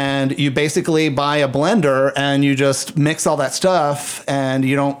that. And you basically buy a blender and you just mix all that stuff, and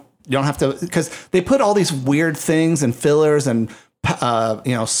you don't have to, because they put all these weird things and fillers and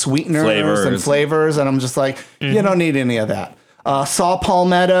sweeteners and flavors, and I'm just like, you don't need any of that. Saw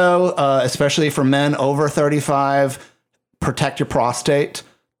palmetto, especially for men over 35, protect your prostate.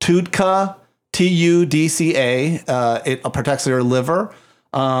 Tudca, TUDCA, it protects your liver.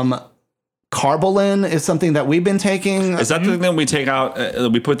 Carbolin is something that we've been taking. Is that the thing that we take out?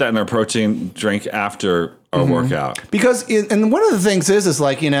 We put that in our protein drink after our workout. Because, and one of the things is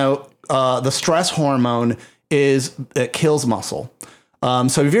like, the stress hormone it kills muscle.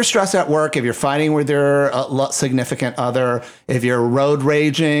 So if you're stressed at work, if you're fighting with your significant other, if you're road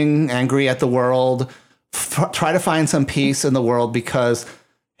raging, angry at the world, try to find some peace in the world, because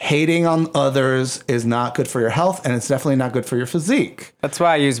hating on others is not good for your health, and it's definitely not good for your physique. That's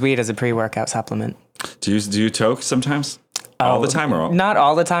why I use weed as a pre-workout supplement. Do you toke sometimes? All the time, or not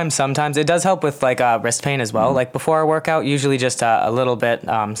all the time? Sometimes it does help with like wrist pain as well. Like before a workout, usually just a little bit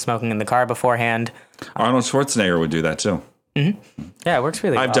smoking in the car beforehand. Arnold Schwarzenegger would do that too. Yeah, it works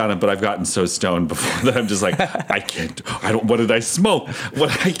really well. I've done it, but I've gotten so stoned before that I'm just like, what did I smoke?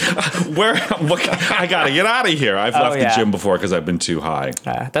 I got to get out of here. I've left the gym before because I've been too high.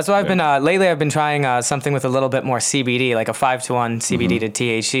 That's why I've been, lately I've been trying something with a little bit more CBD, like a 5-to-1 CBD to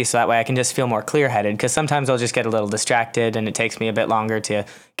THC, so that way I can just feel more clear-headed, because sometimes I'll just get a little distracted and it takes me a bit longer to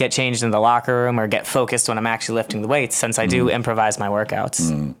get changed in the locker room or get focused when I'm actually lifting the weights, since I do improvise my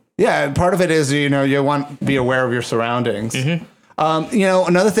workouts. Yeah, and part of it is, you want to be aware of your surroundings.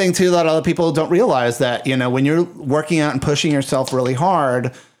 Another thing, too, that other people don't realize that, when you're working out and pushing yourself really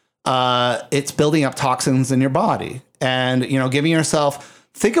hard, it's building up toxins in your body. And, giving yourself,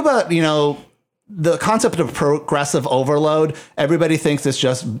 think about, the concept of progressive overload. Everybody thinks it's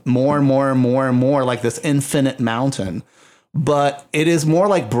just more and more and more and more, like this infinite mountain. But it is more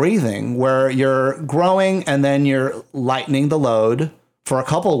like breathing, where you're growing and then you're lightening the load for a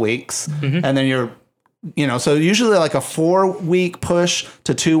couple of weeks, and then you're, so usually like a 4-week push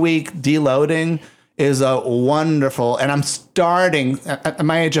to 2-week deloading is a wonderful, and I'm starting at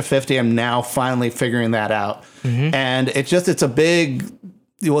my age of 50, I'm now finally figuring that out. And it's a big,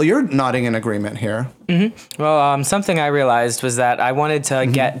 well, you're nodding in agreement here. Well, something I realized was that I wanted to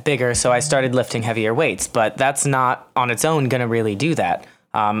get bigger, so I started lifting heavier weights, but that's not on its own going to really do that.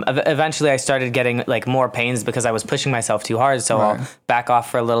 Eventually I started getting like more pains because I was pushing myself too hard. So I'll back off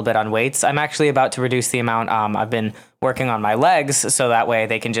for a little bit on weights. I'm actually about to reduce the amount. I've been working on my legs so that way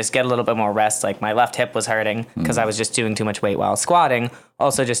they can just get a little bit more rest. Like my left hip was hurting because I was just doing too much weight while squatting.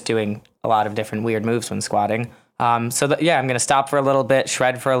 Also just doing a lot of different weird moves when squatting. I'm going to stop for a little bit,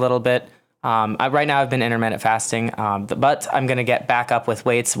 shred for a little bit. Right now I've been intermittent fasting, but I'm going to get back up with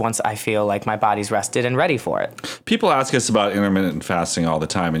weights once I feel like my body's rested and ready for it. People ask us about intermittent fasting all the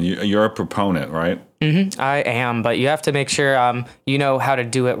time, and you're a proponent, right? I am, but you have to make sure you know how to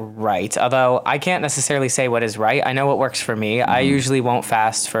do it right. Although I can't necessarily say what is right. I know what works for me. I usually won't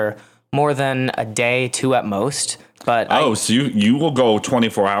fast for more than a day, 2 at most. But so you will go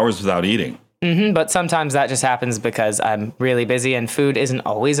 24 hours without eating. But sometimes that just happens because I'm really busy and food isn't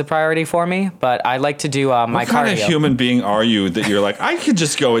always a priority for me. But I like to do my cardio. What kind of human being are you that you're like, I could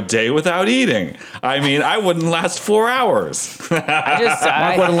just go a day without eating? I mean, I wouldn't last 4 hours.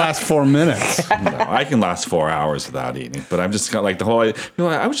 I wouldn't last 4 minutes. No, I can last 4 hours without eating. But I'm just kind of like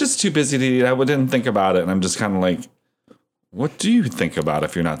I was just too busy to eat. I didn't think about it. And I'm just kind of like, what do you think about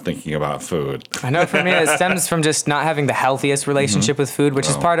if you're not thinking about food? I know for me, it stems from just not having the healthiest relationship with food, which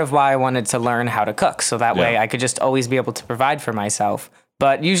is part of why I wanted to learn how to cook. So that way I could just always be able to provide for myself.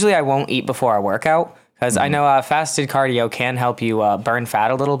 But usually I won't eat before I work out because I know fasted cardio can help you burn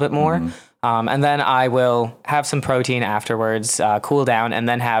fat a little bit more. And then I will have some protein afterwards, cool down, and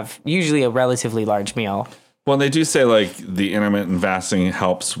then have usually a relatively large meal. Well, they do say like the intermittent fasting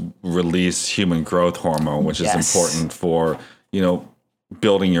helps release human growth hormone, which is important for,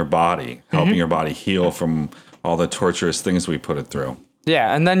 building your body, helping your body heal from all the torturous things we put it through.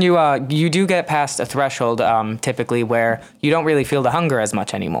 Yeah, and then you do get past a threshold typically where you don't really feel the hunger as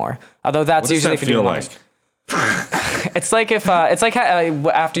much anymore. Although that's usually if you like. It's like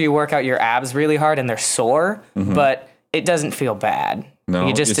after you work out your abs really hard and they're sore, but it doesn't feel bad. No,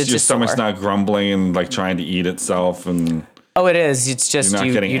 it's your just stomach's sore. not grumbling and like trying to eat itself, and it is. It's just you're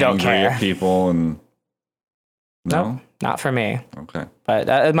not getting you don't angry care. at people, and no, not for me. Okay,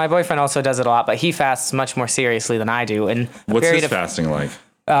 but my boyfriend also does it a lot, but he fasts much more seriously than I do. And what's his fasting like?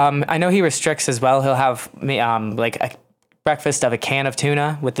 I know he restricts as well. He'll have like a breakfast of a can of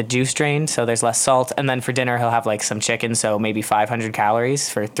tuna with the juice drained, so there's less salt, and then for dinner he'll have like some chicken, so maybe 500 calories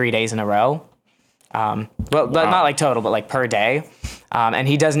for 3 days in a row. Not like total, but like per day. And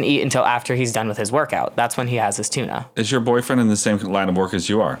he doesn't eat until after he's done with his workout. That's when he has his tuna. Is your boyfriend in the same line of work as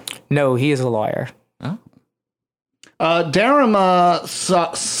you are? No, he is a lawyer. Oh. Darum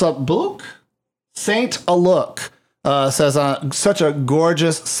Sabuk Saint Aluk says, such a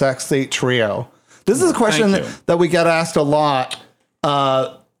gorgeous, sexy trio. This is a question that we get asked a lot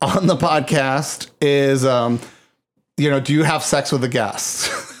on the podcast is, do you have sex with the guests?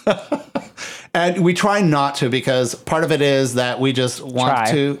 And we try not to, because part of it is that we just want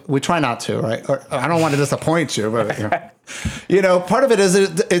to. We try not to, right? Or, I don't want to disappoint you, but part of it is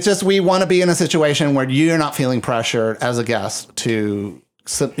it's just we want to be in a situation where you're not feeling pressured as a guest to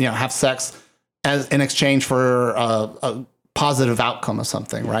have sex as in exchange for a positive outcome of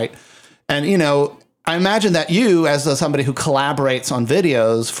something, right? And I imagine that you, as somebody who collaborates on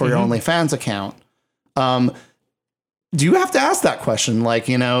videos for your OnlyFans account, do you have to ask that question? Like,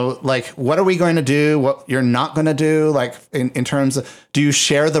 like, what are we going to do? What you're not going to do? Like, in terms of, do you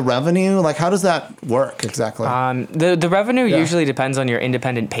share the revenue? Like, how does that work exactly? The revenue usually depends on your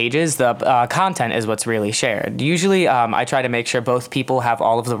independent pages. The content is what's really shared. Usually, I try to make sure both people have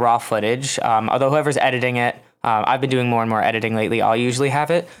all of the raw footage. Although whoever's editing it, I've been doing more and more editing lately. I'll usually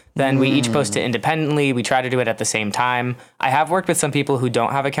have it. Then we each post it independently. We try to do it at the same time. I have worked with some people who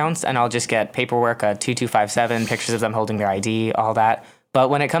don't have accounts, and I'll just get paperwork, a 2257, pictures of them holding their ID, all that. But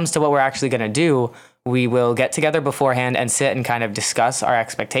when it comes to what we're actually going to do, we will get together beforehand and sit and kind of discuss our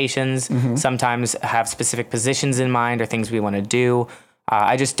expectations, sometimes have specific positions in mind or things we want to do.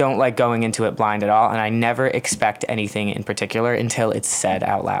 I just don't like going into it blind at all, and I never expect anything in particular until it's said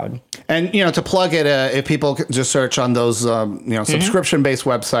out loud. And, to plug it, if people just search on those, subscription-based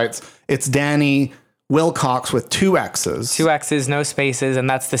websites, it's Danny Wilcoxx with 2 X's. 2 X's, no spaces, and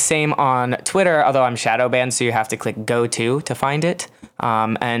that's the same on Twitter, although I'm shadow banned, so you have to click go to find it.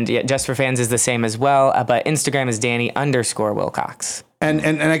 And Just for Fans is the same as well, but Instagram is Danny_Wilcoxx.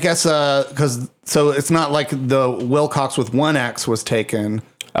 And I guess so it's not like the Wilcoxx with 1 X was taken.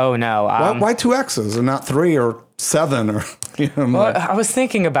 Oh no! Why 2 X's and not 3 or 7 or? Well, I was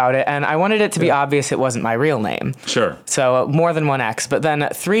thinking about it, and I wanted it to be obvious it wasn't my real name. Sure. So more than 1 X, but then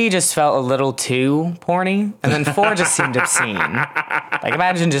 3 just felt a little too porny, and then 4 just seemed obscene. Like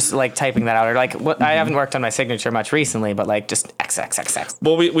imagine just like typing that out, or like what? I haven't worked on my signature much recently, but like just XXXX.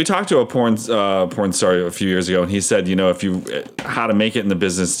 Well, we talked to a porn star a few years ago, and he said, how to make it in the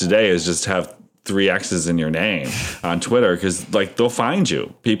business today is just have 3 X's in your name on Twitter, because like they'll find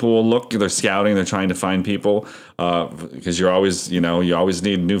you. People will look, they're scouting, they're trying to find people, because you always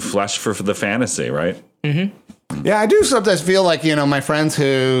need new flesh for the fantasy, right? Mm-hmm. Yeah, I do sometimes feel like, my friends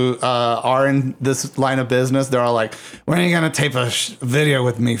who are in this line of business, they're all like, when are you going to tape a video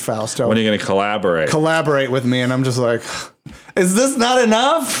with me, Fausto? When are you going to collaborate? Collaborate with me. And I'm just like, is this not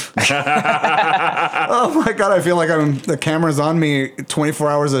enough? Oh my God, I feel like the camera's on me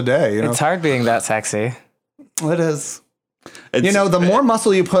 24 hours a day. It's hard being that sexy. It is. The more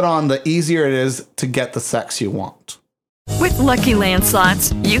muscle you put on, the easier it is to get the sex you want. With Lucky Land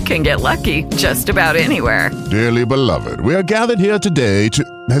Slots, you can get lucky just about anywhere. Dearly beloved, we are gathered here today to...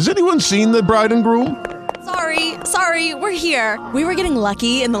 Has anyone seen the bride and groom? Sorry, we're here. We were getting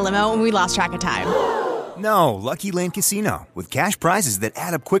lucky in the limo and we lost track of time. No, Lucky Land Casino, with cash prizes that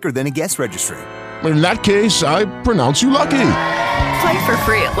add up quicker than a guest registry. In that case, I pronounce you lucky. Play for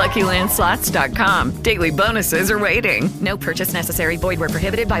free at LuckyLandSlots.com. Daily bonuses are waiting. No purchase necessary. Void where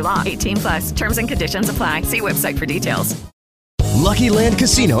prohibited by law. 18+. Terms and conditions apply. See website for details. Lucky Land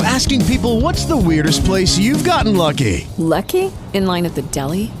Casino, asking people, what's the weirdest place you've gotten lucky? Lucky? In line at the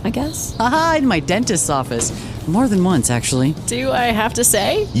deli, I guess? Aha, in my dentist's office. More than once, actually. Do I have to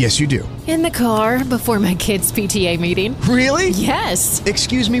say? Yes, you do. In the car before my kids' PTA meeting. Really? Yes.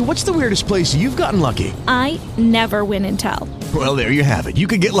 Excuse me, what's the weirdest place you've gotten lucky? I never win and tell. Well, there you have it. You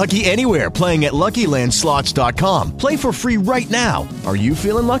can get lucky anywhere, playing at LuckyLandSlots.com. Play for free right now. Are you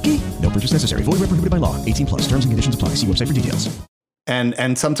feeling lucky? No purchase necessary. Void where prohibited by law. 18+. Terms and conditions apply. See website for details.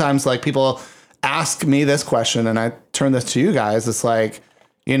 And sometimes like people ask me this question, and I turn this to you guys. It's like,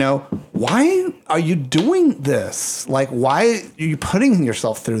 why are you doing this? Like, why are you putting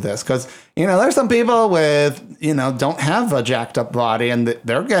yourself through this? Because, there's some people with, don't have a jacked up body, and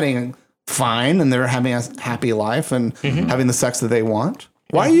they're getting fine, and they're having a happy life and having the sex that they want.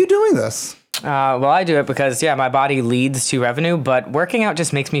 Why are you doing this? Well, I do it because, my body leads to revenue, but working out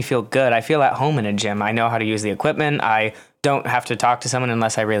just makes me feel good. I feel at home in a gym. I know how to use the equipment. I don't have to talk to someone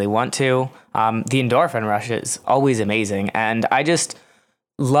unless I really want to. The endorphin rush is always amazing, and I just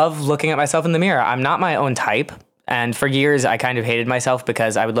love looking at myself in the mirror. I'm not my own type, and for years I kind of hated myself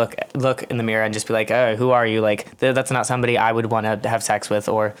because I would look in the mirror and just be like, oh, who are you? Like, that's not somebody I would want to have sex with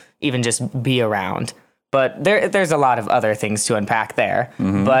or even just be around. But there's a lot of other things to unpack there.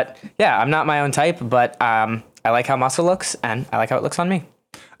 Mm-hmm. But yeah, I'm not my own type, but I like how muscle looks, and I like how it looks on me.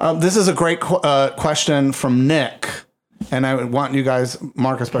 This is a great question from Nick, and I want you guys,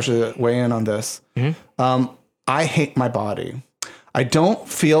 Mark especially, to weigh in on this. Mm-hmm. I hate my body. I don't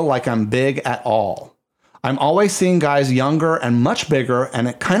feel like I'm big at all. I'm always seeing guys younger and much bigger, and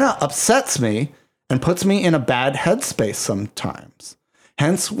it kind of upsets me and puts me in a bad headspace sometimes.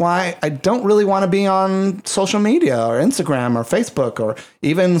 Hence why I don't really want to be on social media or Instagram or Facebook or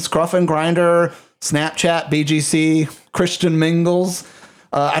even Scruff and Grindr, Snapchat, BGC, Christian Mingles.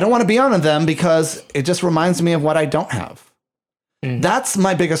 I don't want to be on them because it just reminds me of what I don't have. Mm. That's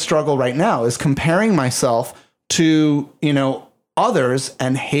my biggest struggle right now, is comparing myself to, others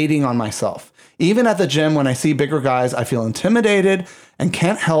and hating on myself. Even at the gym, when I see bigger guys, I feel intimidated and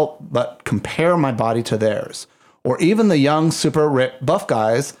can't help but compare my body to theirs. or even the young, super ripped buff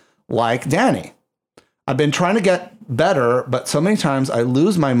guys like Danny. I've been trying to get better, but so many times I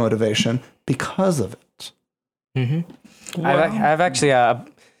lose my motivation because of it. Mm-hmm. I've actually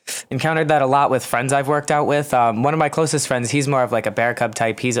encountered that a lot with friends I've worked out with. One of my closest friends, he's more of like a bear cub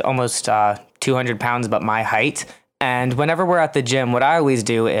type. He's almost 200 pounds, but my height. And whenever we're at the gym, what I always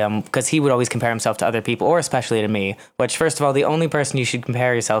do, because he would always compare himself to other people, or especially to me, which first of all, the only person you should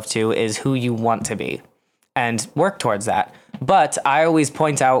compare yourself to is who you want to be and work towards that. But I always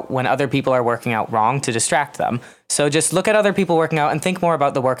point out when other people are working out wrong to distract them. So just look at other people working out and think more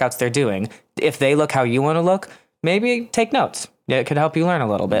about the workouts they're doing. If they look how you want to look, maybe take notes. It could help you learn a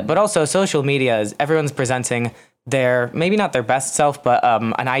little bit. But also social media is everyone's presenting their, maybe not their best self, but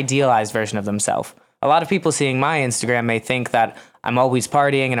an idealized version of themselves. A lot of people seeing my Instagram may think that I'm always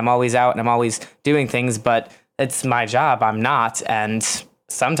partying and I'm always out and I'm always doing things, but it's my job. I'm not. And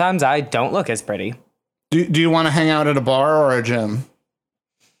sometimes I don't look as pretty. Do you want to hang out at a bar or a gym?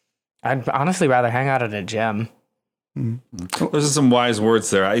 I'd honestly rather hang out at a gym. Those are some wise words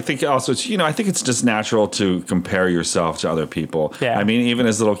there. I think also, I think it's just natural to compare yourself to other people. Yeah. I mean, even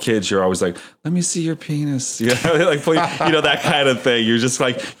as little kids, you're always like, let me see your penis. That kind of thing. You're just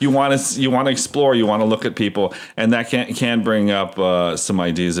like, you want to explore, you want to look at people, and that can bring up some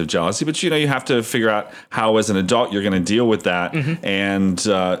ideas of jealousy. But you have to figure out how, as an adult, you're going to deal with that, and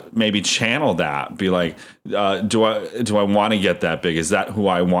maybe channel that. Be like, do I want to get that big? Is that who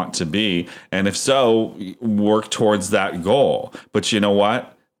I want to be? And if so, work towards that goal. But you know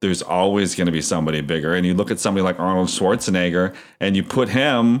what? There's always going to be somebody bigger. And you look at somebody like Arnold Schwarzenegger and you put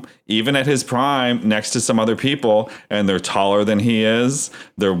him, even at his prime, next to some other people, and they're taller than he is,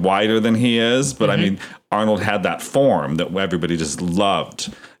 they're wider than he is. But I mean, Arnold had that form that everybody just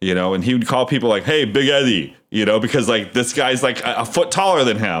loved, and he would call people like, hey, Big Eddie, because like this guy's like a foot taller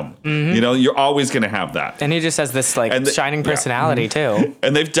than him. You're always going to have that. And he just has this shining personality too.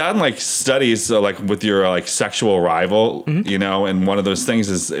 And they've done like studies like with your like sexual rival, and one of those things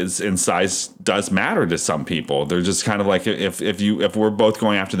is in size does matter to some people. They're just kind of like, if we're both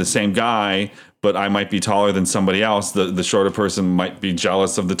going after the same guy, but I might be taller than somebody else, the shorter person might be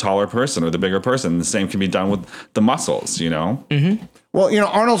jealous of the taller person or the bigger person. The same can be done with the muscles, Well,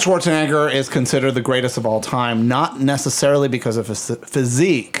 Arnold Schwarzenegger is considered the greatest of all time, not necessarily because of his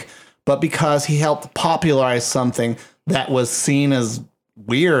physique, but because he helped popularize something that was seen as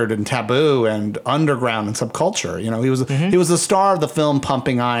weird and taboo and underground and subculture. He was the star of the film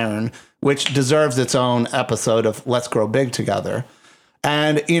Pumping Iron, which deserves its own episode of Let's Grow Big Together.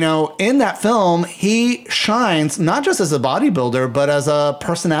 And, in that film, he shines not just as a bodybuilder, but as a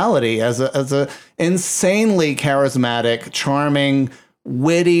personality, as a insanely charismatic, charming,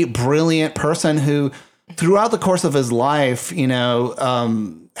 witty, brilliant person who, throughout the course of his life,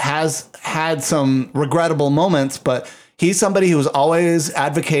 has had some regrettable moments, but he's somebody who's always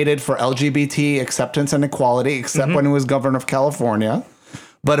advocated for LGBT acceptance and equality, except when he was governor of California.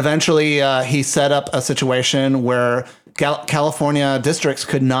 But eventually he set up a situation where California districts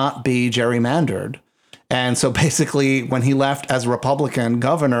could not be gerrymandered. And so basically when he left as Republican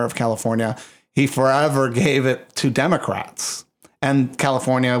governor of California, he forever gave it to Democrats. And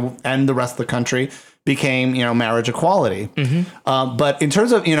California and the rest of the country became, marriage equality. But in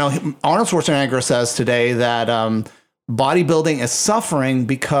terms of, Arnold Schwarzenegger says today that bodybuilding is suffering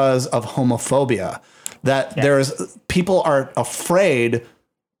because of homophobia, that people are afraid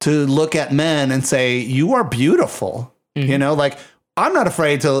to look at men and say, you are beautiful. I'm not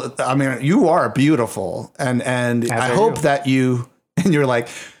afraid to, you are beautiful. And I hope that you're like,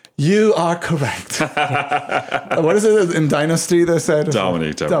 you are correct. What is it in Dynasty they said?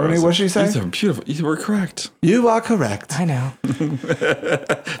 Dominique, what'd she say? These are beautiful. You were correct. You are correct. I know.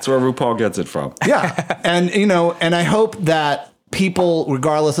 That's where RuPaul gets it from. Yeah. And, and I hope that people,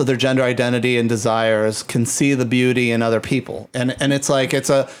 regardless of their gender identity and desires, can see the beauty in other people. And it's like,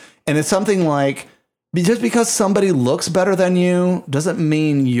 it's something like, just because somebody looks better than you doesn't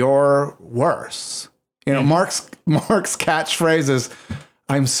mean you're worse. Mark's catchphrase is,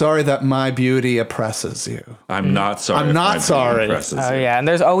 I'm sorry that my beauty oppresses you. I'm not sorry. I'm not sorry. Oh yeah, and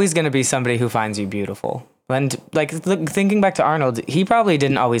there's always going to be somebody who finds you beautiful. And thinking back to Arnold, he probably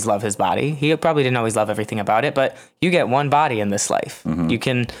didn't always love his body. He probably didn't always love everything about it. But you get one body in this life. You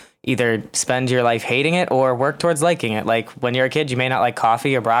can either spend your life hating it or work towards liking it. Like when you're a kid, you may not like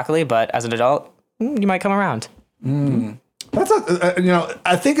coffee or broccoli, but as an adult, you might come around. That's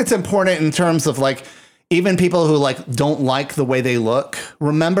I think it's important in terms of like, even people who don't like the way they look,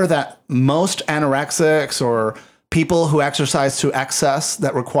 remember that most anorexics or people who exercise to excess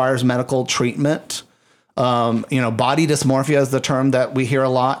that requires medical treatment, body dysmorphia is the term that we hear a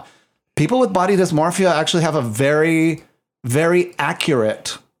lot. people with body dysmorphia actually have a very, very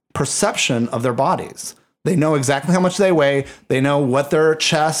accurate perception of their bodies. They know exactly how much they weigh. They know what their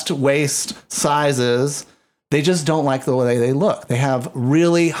chest, waist size is. They just don't like the way they look. They have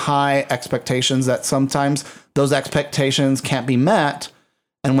really high expectations that sometimes those expectations can't be met.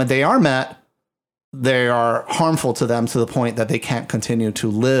 And when they are met, they are harmful to them to the point that they can't continue to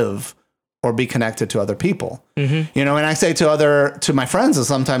live or be connected to other people. Mm-hmm. You know, and I say to my friends is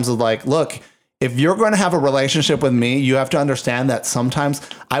sometimes like, look, if you're going to have a relationship with me, you have to understand that sometimes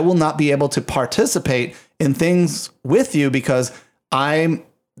I will not be able to participate in things with you because I'm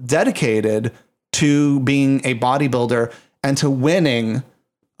dedicated to being a bodybuilder and to winning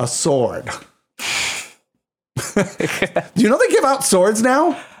a sword. Do you know they give out swords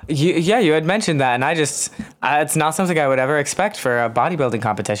now? Yeah, you had mentioned that, and it's not something I would ever expect for a bodybuilding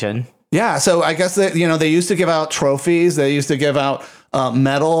competition. Yeah, so I guess they used to give out trophies, they used to give out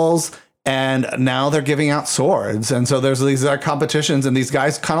medals, and now they're giving out swords. And so there's these competitions, and these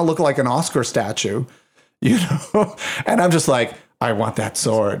guys kind of look like an Oscar statue, you know? And I'm just like, I want that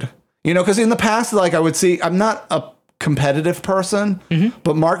sword. You know, because in the past, like I would see, I'm not a competitive person,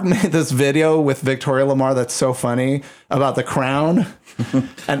 but Mark made this video with Victoria Lamar that's so funny about the crown.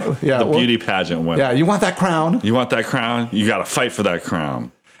 And the beauty pageant winner. Yeah, you want that crown? You want that crown? You got to fight for that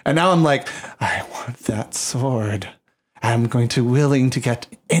crown. And now I'm like, I want that sword. I'm going to willing to get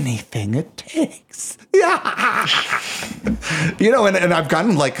anything it takes. Yeah. You know, and I've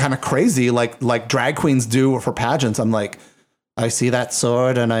gotten like kind of crazy, like drag queens do for pageants. I'm like, I see that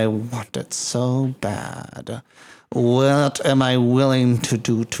sword and I want it so bad. What am I willing to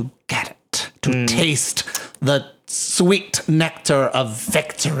do to get it? To taste the sweet nectar of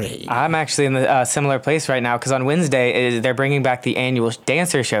victory. I'm actually in the similar place right now because on Wednesday they're bringing back the annual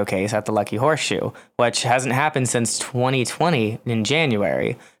dancer showcase at the Lucky Horseshoe, which hasn't happened since 2020 in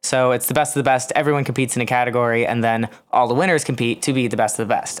January. So it's the best of the best. Everyone competes in a category, and then all the winners compete to be the best of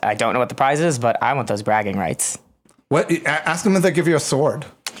the best. I don't know what the prize is, but I want those bragging rights. What? Ask them if they give you a sword.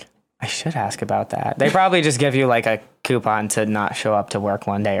 I should ask about that. They probably just give you like a coupon to not show up to work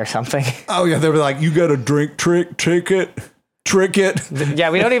one day or something. Oh yeah, they'll be like, you got a drink trick it. Yeah,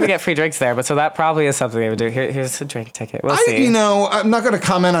 we don't even get free drinks there, but so that probably is something they would do. Here's a drink ticket. We'll see. You know, I'm not going to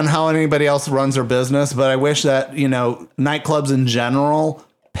comment on how anybody else runs their business, but I wish that, you know, nightclubs in general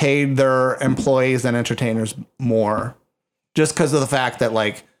paid their employees and entertainers more, just because of the fact that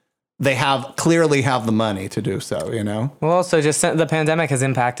like they clearly have the money to do so, you know? Well, also just the pandemic has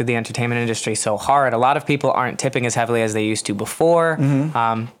impacted the entertainment industry so hard. A lot of people aren't tipping as heavily as they used to before.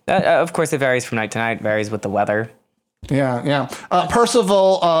 Mm-hmm. Of course, it varies from night to night, varies with the weather. Yeah.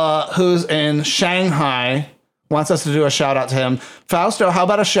 Percival, who's in Shanghai, wants us to do a shout out to him. Fausto, how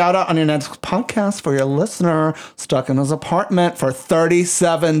about a shout out on your next podcast for your listener stuck in his apartment for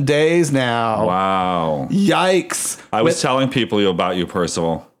 37 days now? Wow. Yikes. I was telling people about you,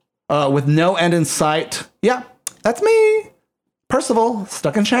 Percival. With no end in sight. Yeah, that's me. Percival,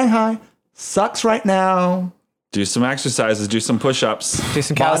 stuck in Shanghai. Sucks right now. Do some exercises, do some push-ups. Do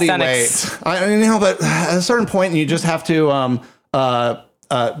some calisthenics. I know, but at a certain point, you just have to,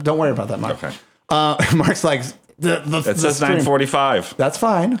 don't worry about that, Mark. Okay. Mark's like, it says 9:45. That's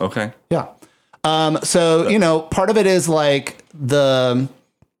fine. Okay. Yeah. So, you know, part of it is like the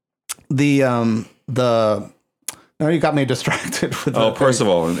now you got me distracted with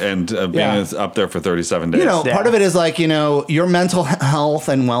Percival and being up there for 37 days. You know, part of it is like, you know, your mental health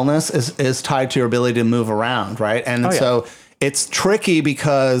and wellness is tied to your ability to move around, right? And so it's tricky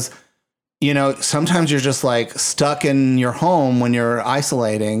because, you know, sometimes you're just like stuck in your home when you're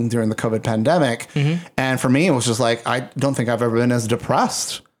isolating during the COVID pandemic. Mm-hmm. And for me, it was just like, I don't think I've ever been as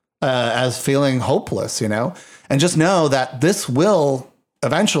depressed as feeling hopeless, you know? And just know that this will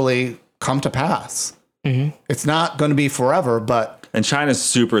eventually come to pass. Mm-hmm. It's not going to be forever, but... And China's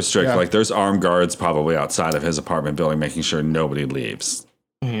super strict. Yeah. Like, there's armed guards probably outside of his apartment building making sure nobody leaves.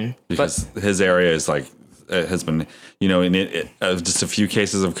 Mm-hmm. Because his area is like, it has been, you know, just a few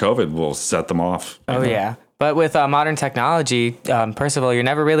cases of COVID will set them off. Oh, yeah. But with modern technology, Percival, you're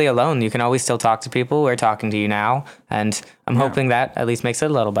never really alone. You can always still talk to people. We're talking to you now. And I'm hoping that at least makes it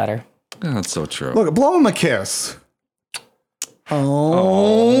a little better. Yeah, that's so true. Look, blow him a kiss.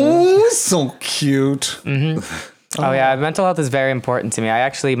 Oh, so cute. Mm-hmm. Oh, yeah. Mental health is very important to me. I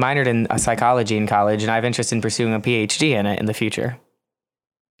actually minored in psychology in college, and I have interest in pursuing a PhD in it in the future.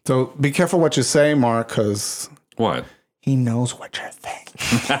 So be careful what you say, Mark, because... What? He knows what you're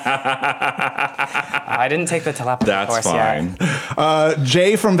thinking. I didn't take the telepathy course fine. Yet.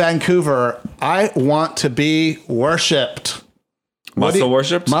 Jay from Vancouver, I want to be worshipped. Muscle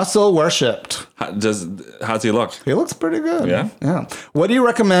worshipped? Muscle worshipped. How's he look? He looks pretty good. Yeah? Yeah. What do you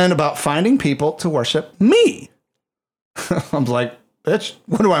recommend about finding people to worship me? I'm like, bitch,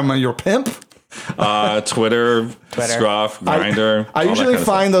 what do I, am I your pimp? Twitter, Scruff, Grindr. I usually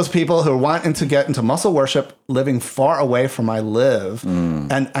find those people who are wanting to get into muscle worship living far away from where I live.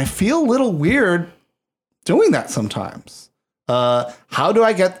 And I feel a little weird doing that sometimes. How do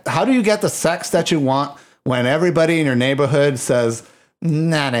you get the sex that you want when everybody in your neighborhood says,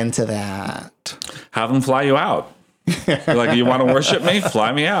 not into that? Have them fly you out. You're like, you want to worship me?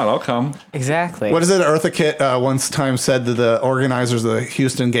 Fly me out. I'll come. Exactly. What is it? Eartha Kitt once time said to the organizers of the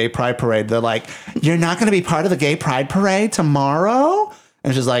Houston Gay Pride Parade, they're like, you're not going to be part of the Gay Pride Parade tomorrow?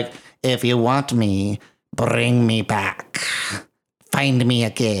 And she's like, if you want me, bring me back. Find me a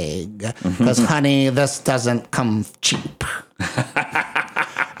gig. Because, honey, this doesn't come cheap.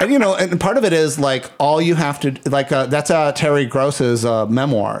 And, and part of it is like all you have to, like, that's Terry Gross's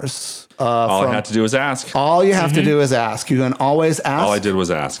memoirs. All I had to do was ask. All you have to do is ask. You can always ask. All I did was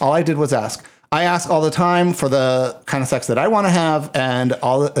ask. All I did was ask. I ask all the time for the kind of sex that I want to have, and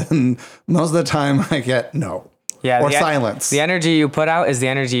most of the time I get no. Yeah, or silence. The energy you put out is the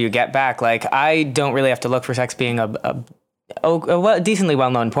energy you get back. Like, I don't really have to look for sex being a decently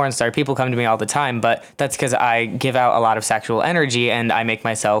well-known porn star. People come to me all the time, but that's because I give out a lot of sexual energy and I make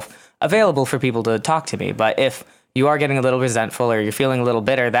myself available for people to talk to me. But if you are getting a little resentful or you're feeling a little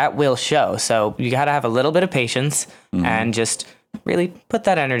bitter, that will show. So you got to have a little bit of patience and just really put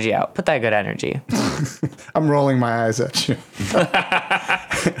that energy out. Put that good energy. I'm rolling my eyes at you.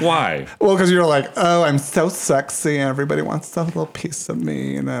 Why? Well, because you're like, oh, I'm so sexy and everybody wants a little piece of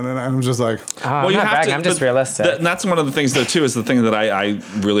me. And I'm just like, well, I'm not bragging, I'm just realistic. And that's one of the things, though, too, is the thing that I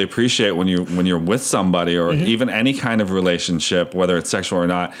really appreciate when you're with somebody or even any kind of relationship, whether it's sexual or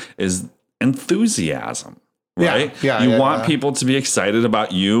not, is enthusiasm. Right? You want people to be excited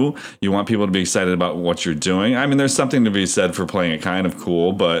about you. You want people to be excited about what you're doing. I mean, there's something to be said for playing it kind of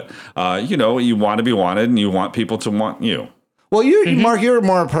cool, but, you want to be wanted and you want people to want you. Well, Mark, you're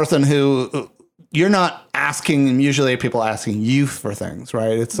more a person who you're not asking, usually people asking you for things,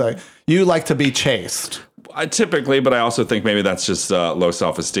 right? It's like you like to be chased. Typically, but I also think maybe that's just low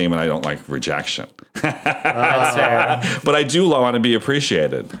self-esteem and I don't like rejection. But I do want to be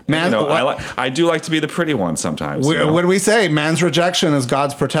appreciated. Man, I do like to be the pretty one sometimes. When we say man's rejection is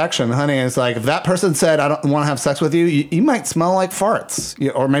God's protection, honey, it's like if that person said, I don't want to have sex with you, you might smell like farts.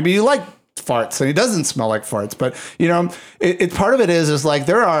 Or maybe you like farts and he doesn't smell like farts. But, part of it is like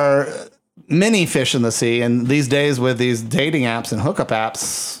there are many fish in the sea. And these days with these dating apps and hookup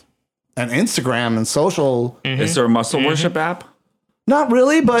apps, and Instagram and social. Is there a muscle worship app? Not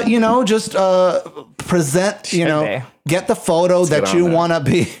really, but, just present, get the photo that you want to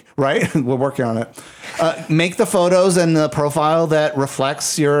be, right? We're working on it. Make the photos and the profile that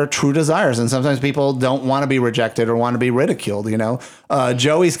reflects your true desires. And sometimes people don't want to be rejected or want to be ridiculed,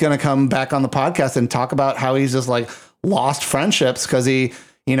 Joey's going to come back on the podcast and talk about how he's just like lost friendships because he,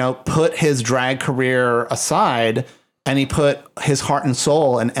 put his drag career aside and he put his heart and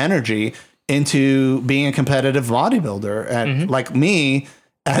soul and energy into being a competitive bodybuilder. And like me,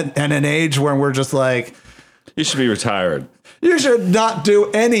 at an age where we're just like, you should be retired. You should not do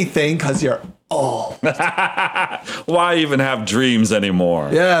anything because you're old. Why even have dreams anymore?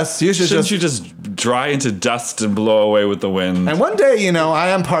 Yes, you should. Shouldn't you just dry into dust and blow away with the wind? And one day, I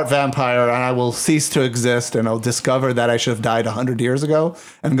am part vampire and I will cease to exist and I'll discover that I should have died 100 years ago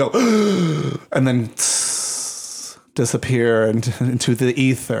and go, and then disappear into the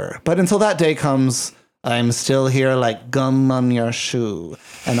ether. But until that day comes, I'm still here like gum on your shoe,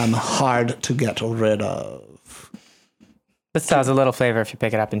 and I'm hard to get rid of. This still has a little flavor if you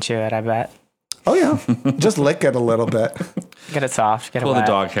pick it up and chew it, I bet. Oh, yeah. Just lick it a little bit. Get it soft. Get it wet. Pull the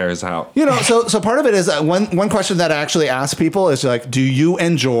dog hairs out. So part of it is one question that I actually ask people is like, do you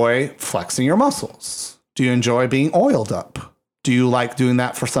enjoy flexing your muscles? Do you enjoy being oiled up? Do you like doing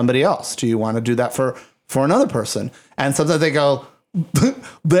that for somebody else? Do you want to do that for another person? And sometimes they go,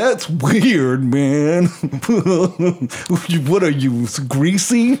 that's weird, man. What are you,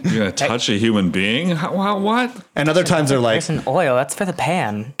 greasy? You're going to touch a human being? What? And other times they're like, there's an oil. That's for the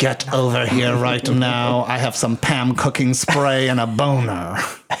pan. Get over here right now. I have some Pam cooking spray and a boner.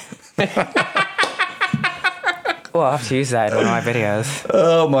 Well, I'll have to use that in one of my videos.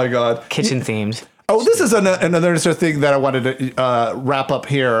 Oh, my God. Kitchen themed. Oh, this is another sort of thing that I wanted to wrap up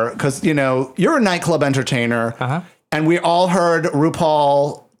here because, you're a nightclub entertainer. And we all heard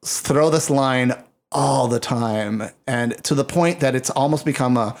RuPaul throw this line all the time, and to the point that it's almost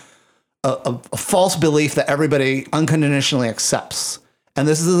become a false belief that everybody unconditionally accepts. And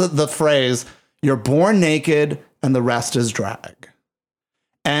this is the phrase, you're born naked and the rest is drag.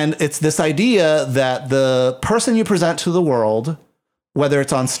 And it's this idea that the person you present to the world, whether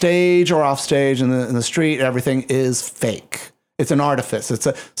it's on stage or off stage in the street, everything is fake. It's an artifice. It's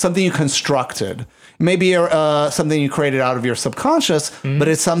something you constructed. Maybe something you created out of your subconscious, but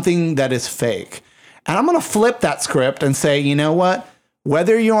it's something that is fake. And I'm going to flip that script and say, you know what?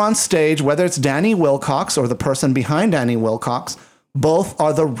 Whether you're on stage, whether it's Danny Wilcoxx or the person behind Danny Wilcoxx, both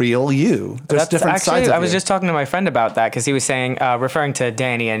are the real you. There's different sides of I was you. just talking to my friend about that because he was saying, referring to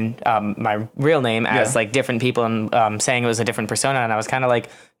Danny and my real name as like different people and saying it was a different persona. And I was kind of like,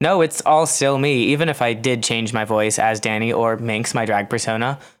 no, it's all still me. Even if I did change my voice as Danny or Minx, my drag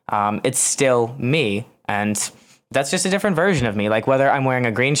persona, it's still me. And that's just a different version of me. Like whether I'm wearing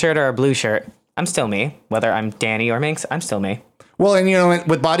a green shirt or a blue shirt, I'm still me. Whether I'm Danny or Minx, I'm still me. Well, and you know,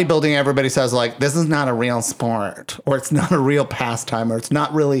 with bodybuilding, everybody says like, this is not a real sport, or it's not a real pastime, or it's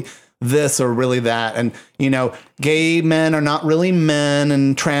not really this or really that. And, you know, gay men are not really men,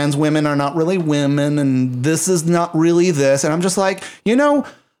 and trans women are not really women, and this is not really this. And I'm just like, you know,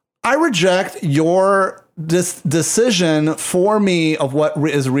 I reject your decision for me of what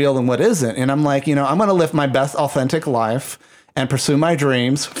is real and what isn't. And I'm like, you know, I'm going to live my best authentic life and pursue my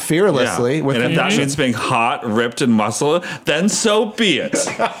dreams fearlessly. Yeah. And if that means being hot, ripped, and muscular, then so be it.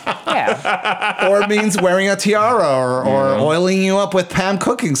 Or it means wearing a tiara or oiling you up with Pam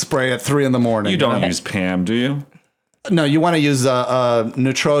cooking spray at 3 a.m. You don't use Pam, do you? No, you want to use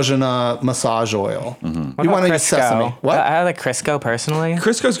Neutrogena massage oil. What You want about to use sesame. Crisco? What? I like Crisco personally.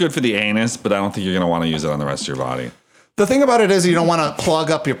 Crisco's good for the anus, but I don't think you're going to want to use it on the rest of your body. The thing about it is you don't want to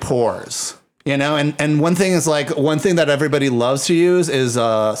plug up your pores. You know, and one thing is like, one thing that everybody loves to use is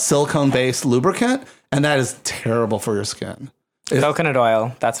silicone-based lubricant, and that is terrible for your skin. Coconut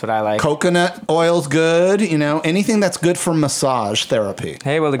oil, that's what I like. Coconut oil's good, you know, anything that's good for massage therapy.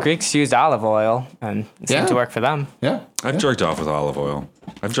 Hey, well, the Greeks used olive oil, and it seemed to work for them. Yeah. I've jerked off with olive oil.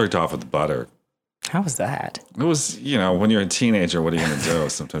 I've jerked off with butter. How was that? It was, you know, when you're a teenager, what are you going to do?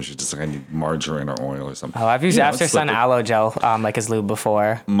 Sometimes you just like, I need margarine or oil or something. Oh, I've used You know, After it's Sun like aloe gel like as lube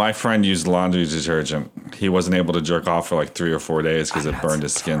before. my friend used laundry detergent. He wasn't able to jerk off for like 3 or 4 days because it burned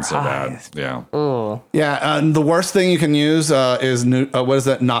his skin so bad. Yeah. Ooh. Yeah, and the worst thing you can use is, what is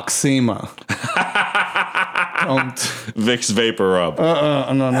that, Noxema. Vicks Vapor Rub.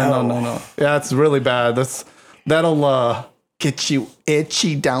 No. Yeah, it's really bad. That'll get you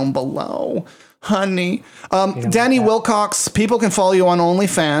itchy down below. Honey. Danny Wilcoxx, people can follow you on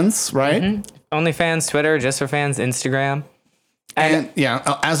OnlyFans, right? OnlyFans, Twitter, Just for Fans, Instagram. And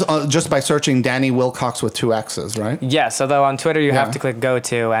as just by searching Danny Wilcoxx with 2 X's, right? Yes, although on Twitter you have to click go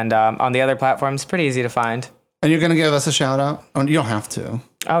to, and on the other platforms, pretty easy to find. And you're going to give us a shout out? Oh, you don't have to.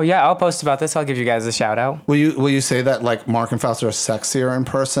 Oh yeah, I'll post about this. I'll give you guys a shout out. Will you say that like Mark and Fausto are sexier in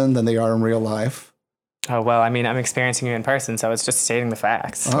person than they are in real life? Oh, well, I mean, I'm experiencing it in person, so it's just stating the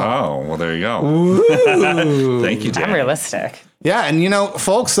facts. Oh, well, there you go. Thank you, Dan. I'm realistic. Yeah, and you know,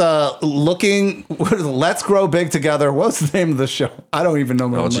 folks, Let's Grow Big Together. What's the name of the show? I don't even know.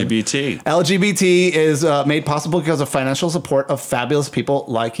 LGBT. LGBT is made possible because of financial support of fabulous people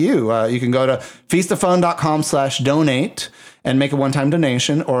like you. You can go to feastofun.com/donate and make a one-time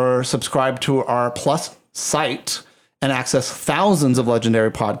donation, or subscribe to our Plus site and access thousands of legendary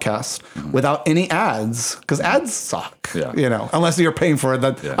podcasts without any ads, because ads suck. You know, unless you're paying for it.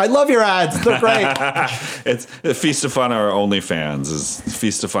 I love your ads; they're great. It's Feast of Fun. Our OnlyFans is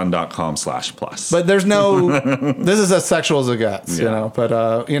feastofun.com/plus. But there's no. This is as sexual as it gets, you know.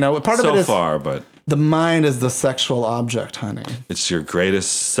 But you know, part of it is so far, but the mind is the sexual object, honey. It's your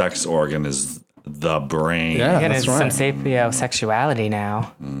greatest sex organ is the brain. Yeah, that's right. Some sapiosexuality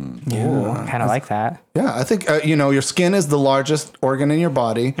now. Ooh, kind of like that. Yeah, I think you know, your skin is the largest organ in your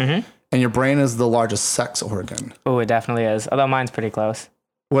body, and your brain is the largest sex organ. Oh, it definitely is. Although mine's pretty close.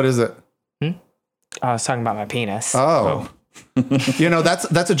 What is it? I was talking about my penis. Oh. You know,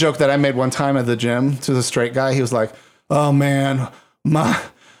 that's a joke that I made one time at the gym to the straight guy. He was like, "Oh man,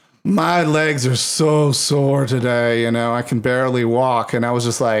 my legs are so sore today, you know, I can barely walk." And I was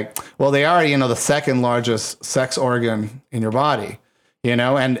just like, well, they are, you know, the second largest sex organ in your body, you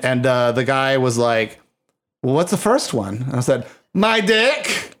know? And the guy was like, well, what's the first one? And I said, my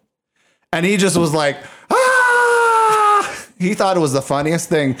dick. And he just was like, ah! He thought it was the funniest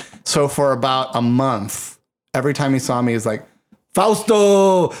thing. So for about a month, every time he saw me, he's like,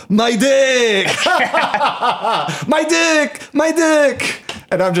 Fausto, my dick, my dick.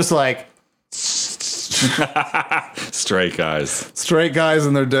 And I'm just like, straight guys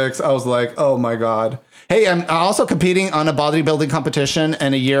and their dicks. I was like, oh my God. Hey, I'm also competing on a bodybuilding competition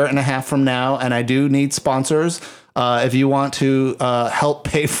in 1.5 years from now, and I do need sponsors. If you want to help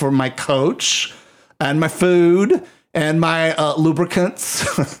pay for my coach and my food And my lubricants.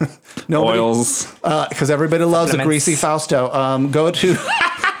 Oils. Because everybody loves a greasy Fausto. Go to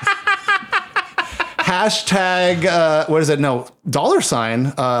hashtag, $,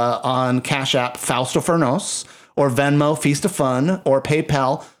 on Cash App, Fausto Fernos, or Venmo, Feast of Fun, or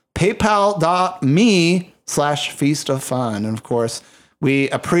PayPal, paypal.me/Feast of Fun. And of course, we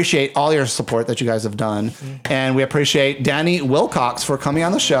appreciate all your support that you guys have done. And we appreciate Danny Wilcoxx for coming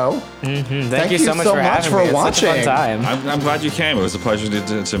on the show. Thank you so much for watching. Such a fun time. I'm glad you came. It was a pleasure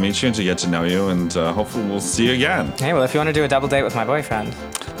to meet you and to get to know you. And hopefully we'll see you again. Hey, well, if you want to do a double date with my boyfriend.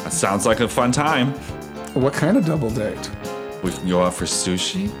 That sounds like a fun time. What kind of double date? We can go out for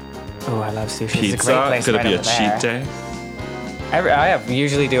sushi. Oh, I love sushi. Pizza. It's a great place. Could right it be a over cheat there. day? I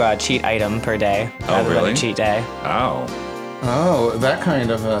usually do a cheat item per day. Oh, really? A cheat day. Oh, that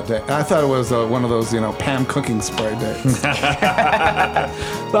kind of day. I thought it was one of those, Pam cooking spray days.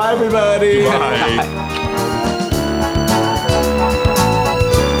 Bye, everybody. Bye.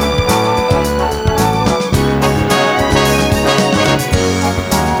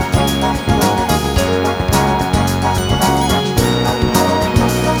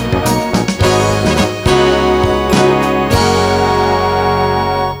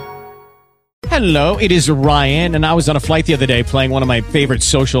 Hello, it is Ryan, and I was on a flight the other day playing one of my favorite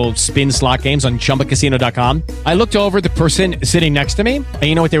social spin slot games on ChumbaCasino.com. I looked over at the person sitting next to me, and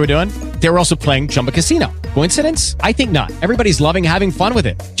you know what they were doing? They were also playing Chumba Casino. Coincidence? I think not. Everybody's loving having fun with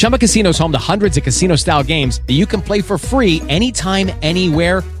it. Chumba Casino is home to hundreds of casino-style games that you can play for free anytime,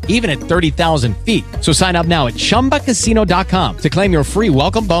 anywhere, even at 30,000 feet. So sign up now at ChumbaCasino.com to claim your free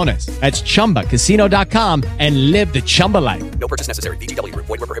welcome bonus. That's ChumbaCasino.com and live the Chumba life. No purchase necessary. VGW. Void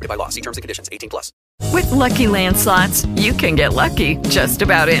where prohibited by law. See terms and conditions. 18+. With Lucky Land Slots, you can get lucky just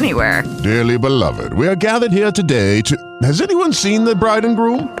about anywhere. Dearly beloved, we are gathered here today to... Has anyone seen the bride and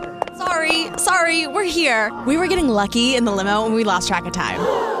groom? Sorry, we're here. We were getting lucky in the limo and we lost track of time.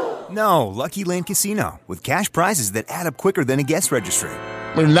 No, Lucky Land Casino, with cash prizes that add up quicker than a guest registry.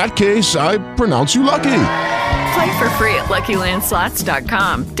 In that case, I pronounce you lucky. Play for free at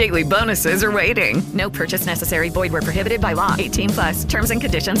LuckyLandSlots.com. Daily bonuses are waiting. No purchase necessary. Void where prohibited by law. 18+. Terms and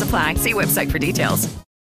conditions apply. See website for details.